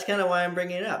 so that's kind of why I'm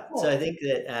bringing it up. Cool. So I think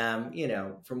that,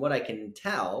 from what I can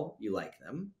tell, you like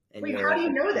them. And wait, how do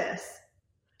you know this?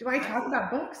 Do I talk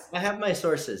about books? I have my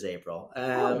sources, April.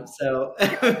 So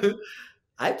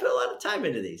I put a lot of time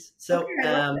into these. So,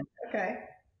 okay.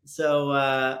 So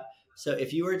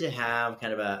if you were to have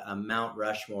kind of a Mount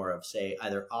Rushmore of, say,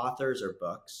 either authors or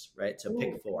books, right? So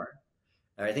pick 4.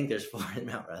 Or I think there's 4 in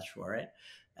Mount Rushmore, right?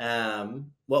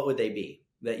 What would they be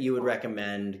that you would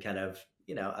recommend kind of,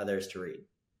 others to read?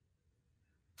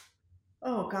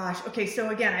 Oh gosh. Okay. So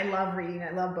again, I love reading.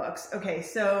 I love books. Okay.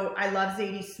 So I love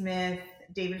Zadie Smith,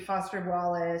 David Foster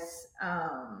Wallace.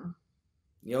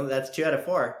 That's 2 out of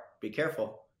 4. Be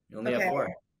careful. You only have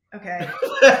 4. Okay.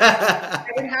 I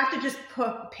would have to just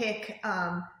pick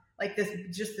like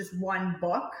this one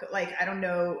book. Like, I don't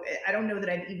know that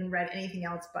I've even read anything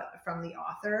else but from the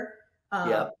author.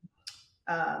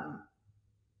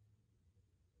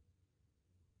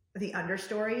 The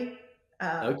Understory.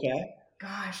 Okay.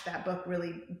 Gosh, that book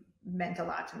really meant a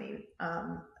lot to me.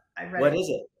 I read What is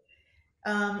it?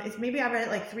 It's maybe I read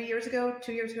it like 3 years ago,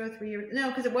 2 years ago, 3 years. No,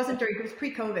 because it wasn't it was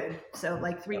pre-COVID. So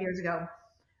like 3 years ago.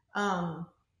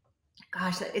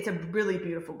 Gosh, it's a really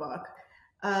beautiful book.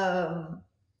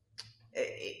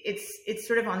 It's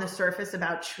sort of on the surface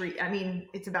about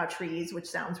it's about trees, which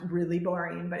sounds really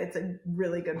boring, but it's a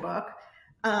really good book.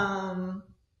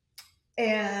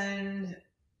 And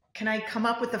can I come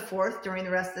up with the 4th during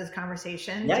the rest of this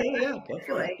conversation? Yeah. Go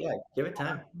for it. Yeah, give it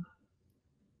time.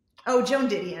 Joan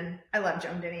Didion. I love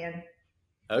Joan Didion.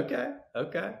 Okay.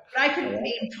 But I could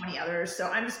name 20 others, so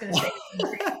I'm just going to say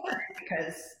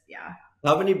because, yeah.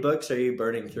 How many books are you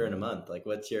burning through in a month? Like,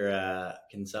 what's your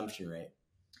consumption rate?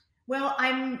 Well,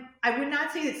 I would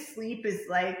not say that sleep is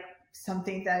like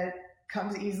something that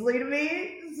comes easily to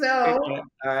me. So, okay.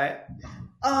 All right.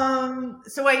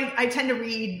 So I tend to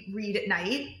read at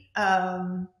night.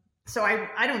 So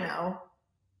I don't know,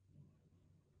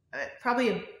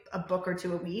 probably a book or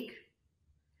 2 a week.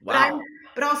 Wow.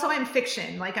 But also I'm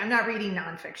fiction. Like, I'm not reading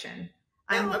nonfiction.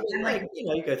 I'm like,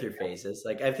 you go through phases.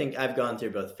 Like, I think I've gone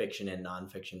through both fiction and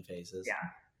nonfiction phases. Yeah.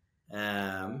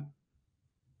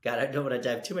 God, I don't want to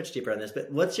dive too much deeper on this, but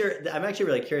I'm actually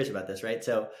really curious about this, right?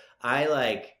 So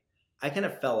I kind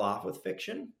of fell off with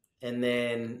fiction, and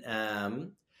then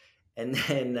And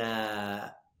then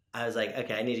I was like,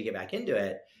 okay, I need to get back into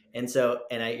it. And so,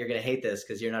 you're going to hate this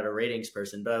because you're not a ratings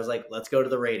person, but I was like, let's go to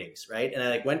the ratings, right? And I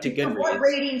like went to Goodreads. What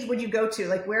ratings would you go to?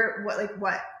 Like where,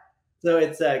 what? So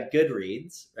it's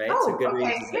Goodreads, right? Oh, so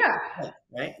Goodreads okay, is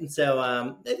right? And so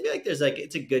I feel like there's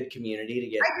it's a good community to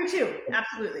get. I do too,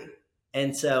 absolutely.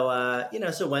 And so,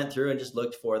 so went through and just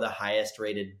looked for the highest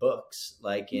rated books,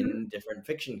 like in different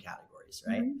fiction categories,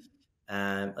 right?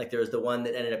 Like there was the one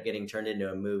that ended up getting turned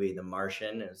into a movie, The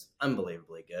Martian. It was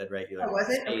unbelievably good, right? You was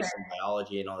it? Space and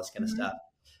biology and all this kind of stuff.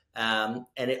 And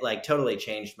it like totally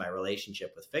changed my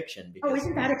relationship with fiction. Because,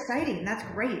 isn't that exciting? That's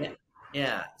great.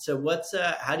 Yeah. So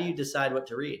how do you decide what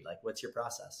to read? Like, what's your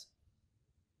process?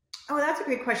 Oh, that's a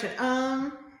great question.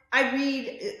 I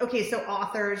read, so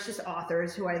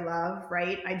authors who I love,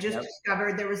 right? I just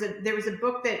discovered there was a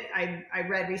book that I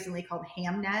read recently called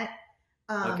Hamnet.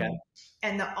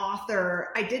 And the author,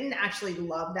 I didn't actually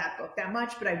love that book that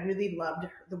much, but I really loved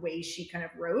the way she kind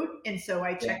of wrote. And so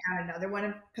I checked out another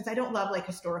one because I don't love like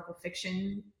historical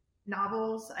fiction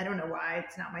novels. I don't know why.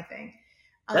 It's not my thing.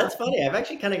 That's funny. I've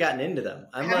actually kind of gotten into them.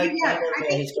 I'm like, I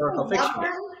think historical fiction.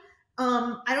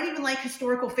 I don't even like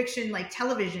historical fiction, like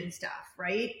television stuff,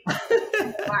 right?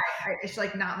 Why? It's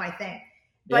like not my thing.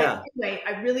 But anyway,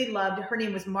 I really loved, her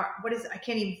name was I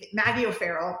can't even think, Maggie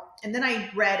O'Farrell. And then I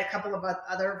read a couple of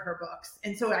other of her books.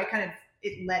 And so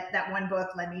that one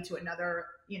book led me to another,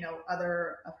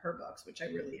 other of her books, which I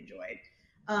really enjoyed.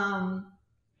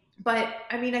 But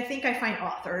I mean, I think I find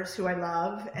authors who I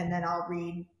love, and then I'll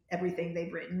read everything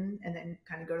they've written and then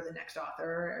kind of go to the next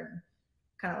author and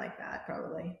kind of like that,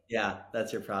 probably. Yeah,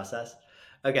 that's your process.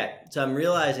 Okay, so I'm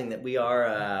realizing that we are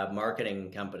a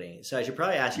marketing company, so I should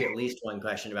probably ask you at least one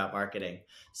question about marketing.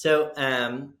 So,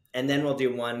 and then we'll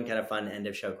do one kind of fun end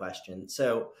of show question.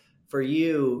 So, for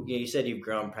you, you said you've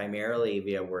grown primarily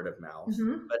via word of mouth,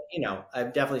 but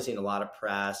I've definitely seen a lot of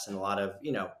press and a lot of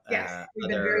we've been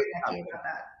very lucky about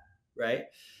that, right?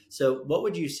 So, what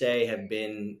would you say have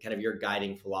been kind of your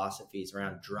guiding philosophies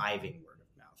around driving word of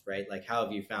mouth, right? Like, how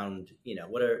have you found?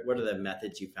 What are the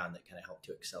methods you found that kind of help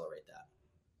to accelerate that?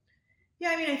 Yeah,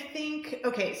 I mean, I think,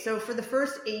 so for the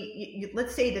first 8,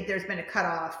 let's say that there's been a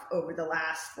cutoff over the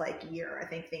last year. I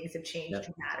think things have changed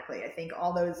dramatically. I think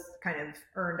all those kind of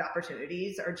earned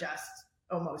opportunities are just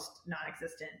almost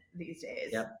non-existent these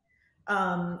days. Yep.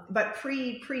 But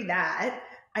pre that,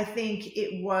 I think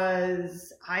it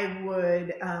was, we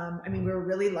were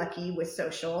really lucky with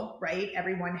social, right?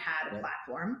 Everyone had a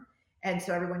platform. And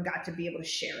so everyone got to be able to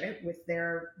share it with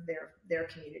their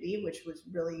community, which was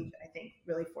really, I think,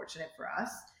 really fortunate for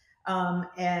us.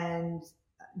 And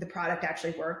the product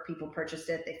actually worked. People purchased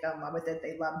it. They fell in love with it.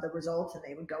 They loved the results, and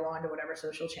they would go on to whatever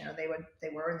social channel they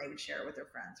were, and they would share it with their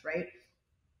friends, right?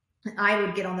 I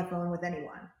would get on the phone with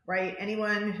anyone, right?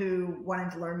 Anyone who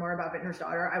wanted to learn more about Vintner's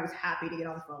Daughter, I was happy to get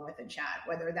on the phone with and chat,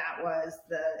 whether that was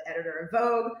the editor of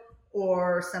Vogue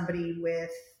or somebody with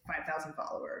 5,000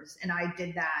 followers. And I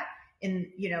did that. And,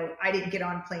 I didn't get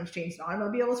on planes, trains, and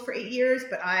automobiles for 8 years,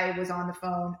 but I was on the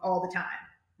phone all the time.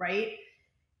 Right.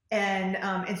 And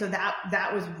so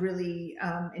that was really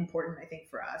important, I think,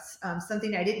 for us.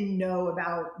 Something I didn't know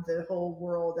about the whole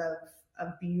world of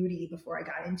beauty before I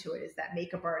got into it is that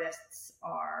makeup artists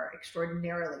are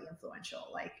extraordinarily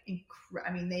influential.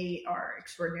 They are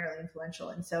extraordinarily influential.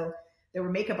 And so there were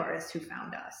makeup artists who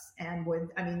found us, and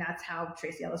that's how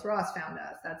Tracee Ellis Ross found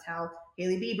us. That's how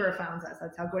Hailey Bieber found us.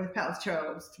 That's how Gwyneth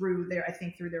Paltrow through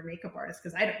their makeup artists.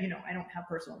 Cause I don't have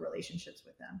personal relationships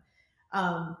with them.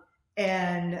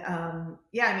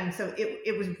 So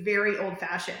it was very old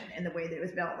fashioned in the way that it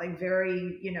was built, like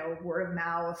very, word of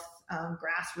mouth,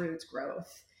 grassroots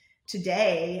growth.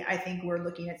 Today, I think we're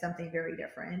looking at something very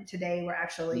different. Today, we're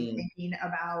actually thinking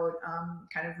about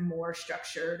kind of more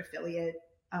structured affiliate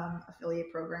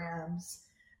programs,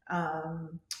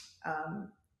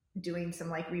 doing some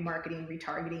remarketing,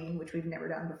 retargeting, which we've never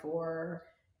done before,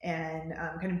 and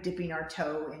kind of dipping our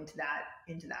toe into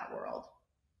that world.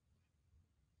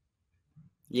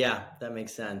 Yeah, that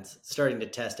makes sense. Starting to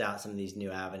test out some of these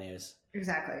new avenues.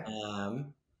 Exactly.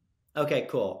 Okay,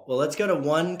 cool. Well, let's go to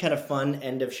one kind of fun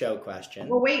end of show question.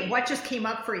 Well, wait, what just came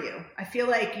up for you? I feel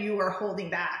like you are holding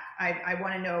back. I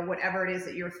want to know whatever it is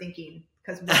that you're thinking.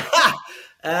 Because I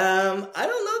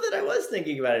don't know that I was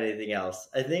thinking about anything else.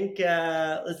 I think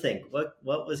let's think. What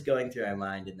was going through my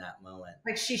mind in that moment?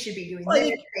 Like she should be doing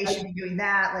this, they should be doing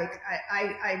that. Like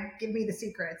I give me the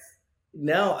secrets.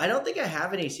 No, I don't think I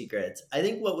have any secrets. I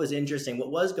think what was interesting,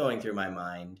 what was going through my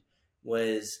mind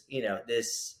was,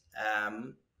 this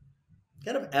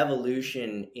kind of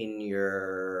evolution in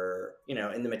your,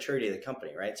 in the maturity of the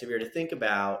company, right? So if you were to think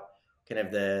about kind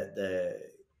of the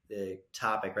the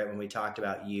topic, right? When we talked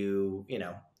about you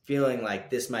know, feeling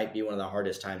like this might be one of the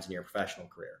hardest times in your professional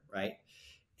career, right?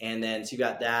 And then so you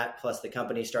got that, plus the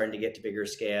company starting to get to bigger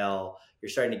scale. You're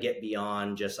starting to get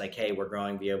beyond just like, hey, we're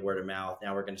growing via word of mouth.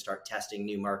 Now we're going to start testing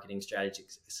new marketing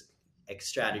strategies, et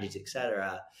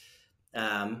cetera.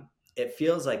 It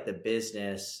feels like the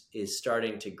business is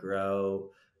starting to grow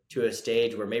to a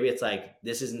stage where maybe it's like,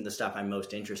 this isn't the stuff I'm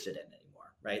most interested in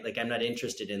anymore, right? Like I'm not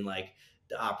interested in like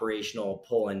the operational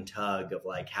pull and tug of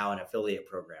like how an affiliate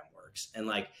program works. And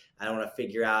like, I don't want to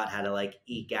figure out how to like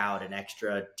eke out an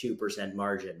extra 2%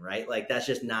 margin, right? Like that's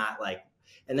just not like,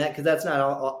 and that, cause that's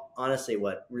not honestly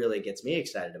what really gets me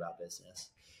excited about business.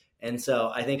 And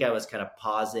so I think I was kind of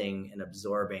pausing and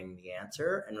absorbing the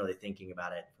answer and really thinking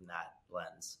about it from that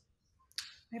lens.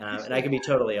 And I could be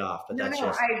totally off, but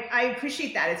I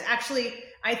appreciate that. It's actually,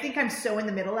 I think I'm so in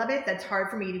the middle of it that's hard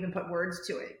for me to even put words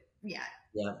to it yet.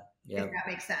 Yeah. If that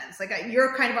makes sense. Like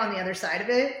you're kind of on the other side of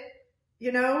it,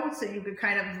 you know, so you could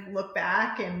kind of look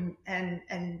back and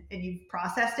you've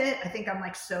processed it. I think I'm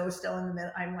like so still in the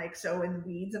middle. I'm like so in the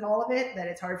weeds of all of it that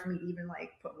it's hard for me to even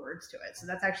like put words to it. So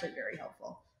that's actually very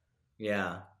helpful.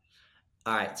 Yeah.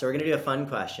 All right, so we're gonna do a fun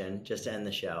question just to end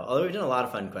the show. Although we've done a lot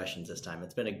of fun questions this time.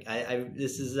 It's been I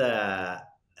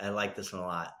like this one a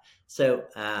lot. So,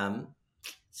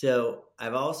 so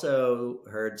I've also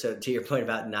heard, so to your point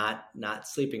about not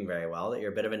sleeping very well, that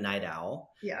you're a bit of a night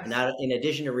owl. Yeah. Now, in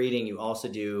addition to reading, you also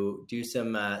do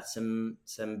some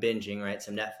binging, right?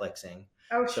 Some Netflixing.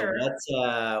 Oh, sure.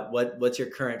 So what's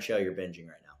your current show you're binging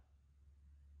right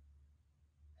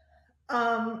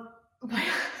now?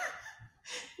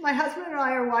 My husband and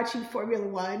I are watching Formula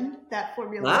One. That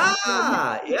Formula One.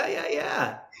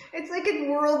 Yeah. It's like a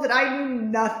world that I knew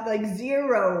nothing, like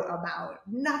zero about,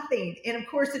 nothing. And of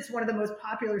course, it's one of the most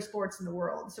popular sports in the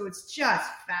world, so it's just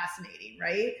fascinating,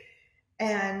 right?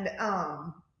 And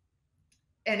I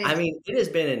mean, it has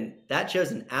been that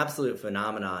show's an absolute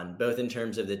phenomenon, both in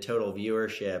terms of the total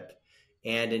viewership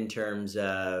and in terms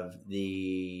of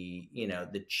the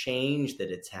the change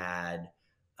that it's had.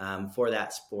 For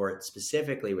that sport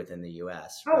specifically within the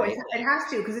U.S. Oh, right? It has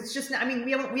to, because it's just, I mean,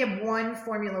 we have one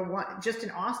Formula One just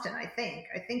in Austin, I think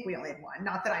we only have one.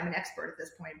 Not that I'm an expert at this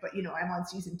point, but I'm on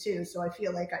season 2, so I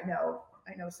feel like I know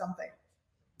something.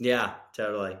 Yeah,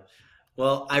 totally.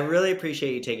 Well, I really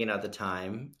appreciate you taking out the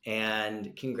time,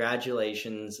 and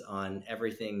congratulations on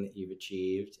everything that you've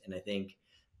achieved. And I think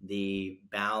the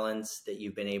balance that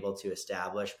you've been able to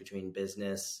establish between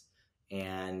business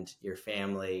and your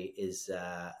family is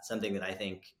something that I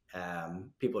think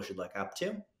people should look up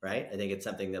to, right? I think it's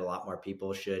something that a lot more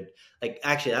people should like.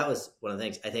 Actually, that was one of the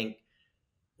things. I think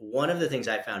one of the things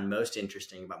I found most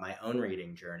interesting about my own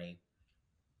reading journey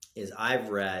is I've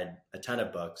read a ton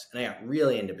of books, and I got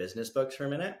really into business books for a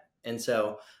minute. And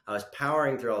so I was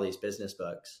powering through all these business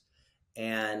books.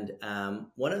 And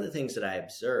one of the things that I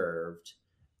observed,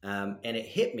 and it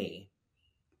hit me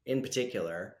in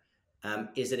particular,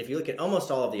 is that if you look at almost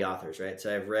all of the authors, right?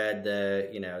 So I've read the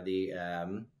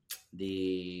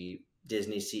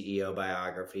Disney CEO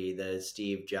biography, the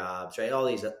Steve Jobs, right? All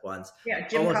these ones. Yeah,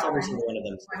 Jim almost Collins, every single one of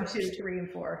them. 1, 2, 3,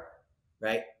 and 4.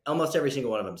 Right? Almost every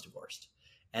single one of them is divorced.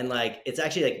 And like, it's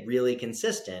actually like really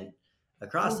consistent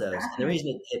across those. And the reason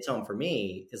it hits home for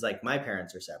me is like my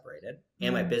parents are separated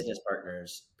and my business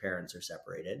partner's parents are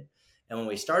separated. And when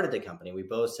we started the company, we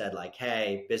both said like,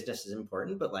 hey, business is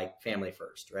important, but like family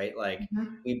first, right? Like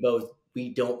we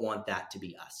don't want that to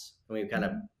be us. And we've kind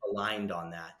of aligned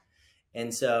on that.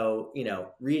 And so,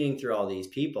 reading through all these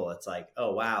people, it's like,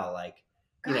 oh, wow. Like,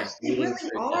 Gosh, they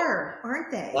really are, aren't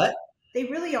they? What? They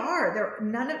really are. They're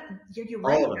none of, you're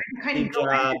right. I'm kind of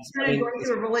going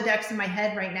through a Rolodex in my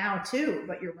head right now too,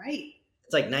 but you're right.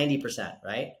 It's like 90%,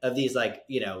 right? Of these, like,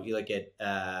 you look at,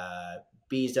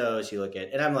 Bezos, you look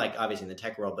at, and I'm like obviously in the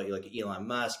tech world, but you look at Elon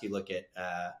Musk, you look at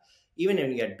even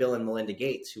when you had Bill and Melinda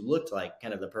Gates, who looked like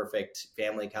kind of the perfect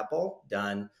family couple,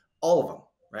 done all of them,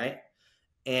 right?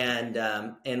 And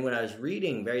when I was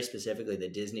reading very specifically the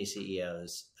Disney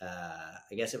CEOs,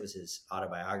 I guess it was his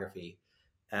autobiography,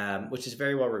 which is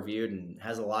very well reviewed and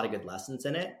has a lot of good lessons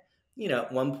in it.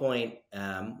 At one point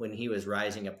when he was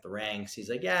rising up the ranks, he's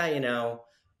like, yeah,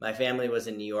 my family was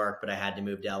in New York, but I had to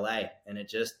move to LA. And it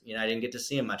just, I didn't get to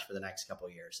see him much for the next couple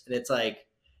of years. And it's like,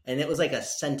 and it was like a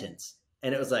sentence.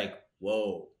 And it was like,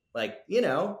 whoa, like,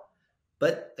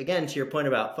 but again, to your point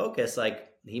about focus, like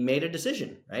he made a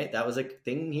decision, right? That was a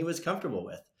thing he was comfortable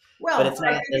with. Well, but it's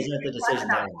not the decision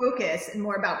about focus and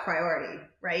more about priority,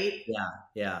 right?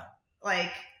 Yeah.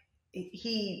 Like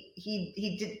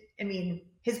he did, I mean,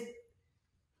 his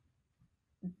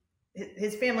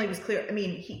family was clear. I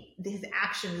mean, his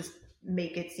actions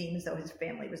make it seem as though his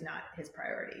family was not his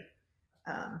priority.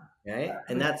 Right.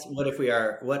 And that's what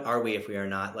are we if we are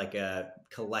not like a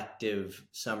collective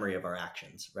summary of our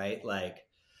actions, right? Like,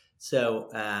 so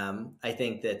I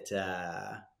think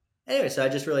that, anyway, so I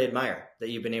just really admire that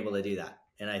you've been able to do that.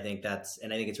 And I think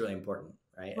it's really important,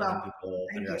 right? Well, I think people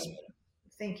underestimate it.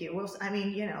 Thank you. We'll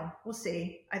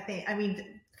see.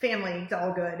 Family, it's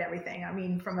all good, everything. I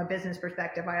mean, from a business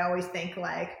perspective, I always think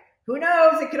like, who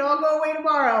knows? It could all go away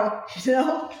tomorrow,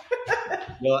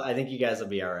 Well, I think you guys will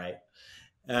be all right.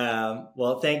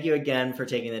 Well, thank you again for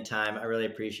taking the time. I really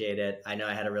appreciate it. I know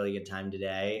I had a really good time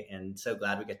today, and so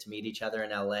glad we get to meet each other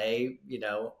in LA,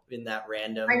 in that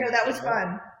random. I know, that was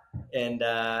fun. And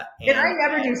I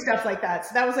never do stuff like that.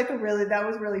 So that was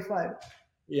really fun.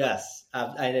 Yes.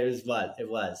 It was fun. It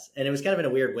was. And it was kind of in a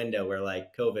weird window where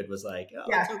like COVID was like,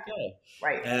 it's okay.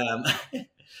 Right.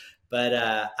 But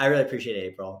I really appreciate it,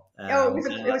 April. It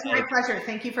was my pleasure.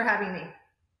 Thank you for having me.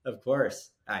 Of course.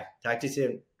 All right. Talk to you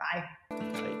soon. Bye.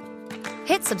 Bye.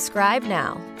 Hit subscribe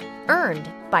now. Earned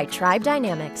by Tribe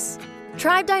Dynamics.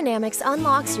 Tribe Dynamics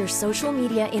unlocks your social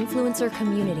media influencer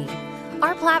community.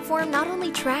 Our platform not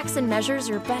only tracks and measures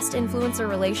your best influencer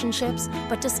relationships,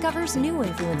 but discovers new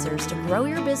influencers to grow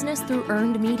your business through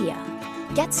earned media.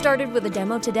 Get started with a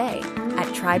demo today at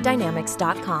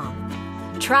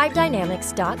tribedynamics.com.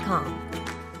 tribedynamics.com.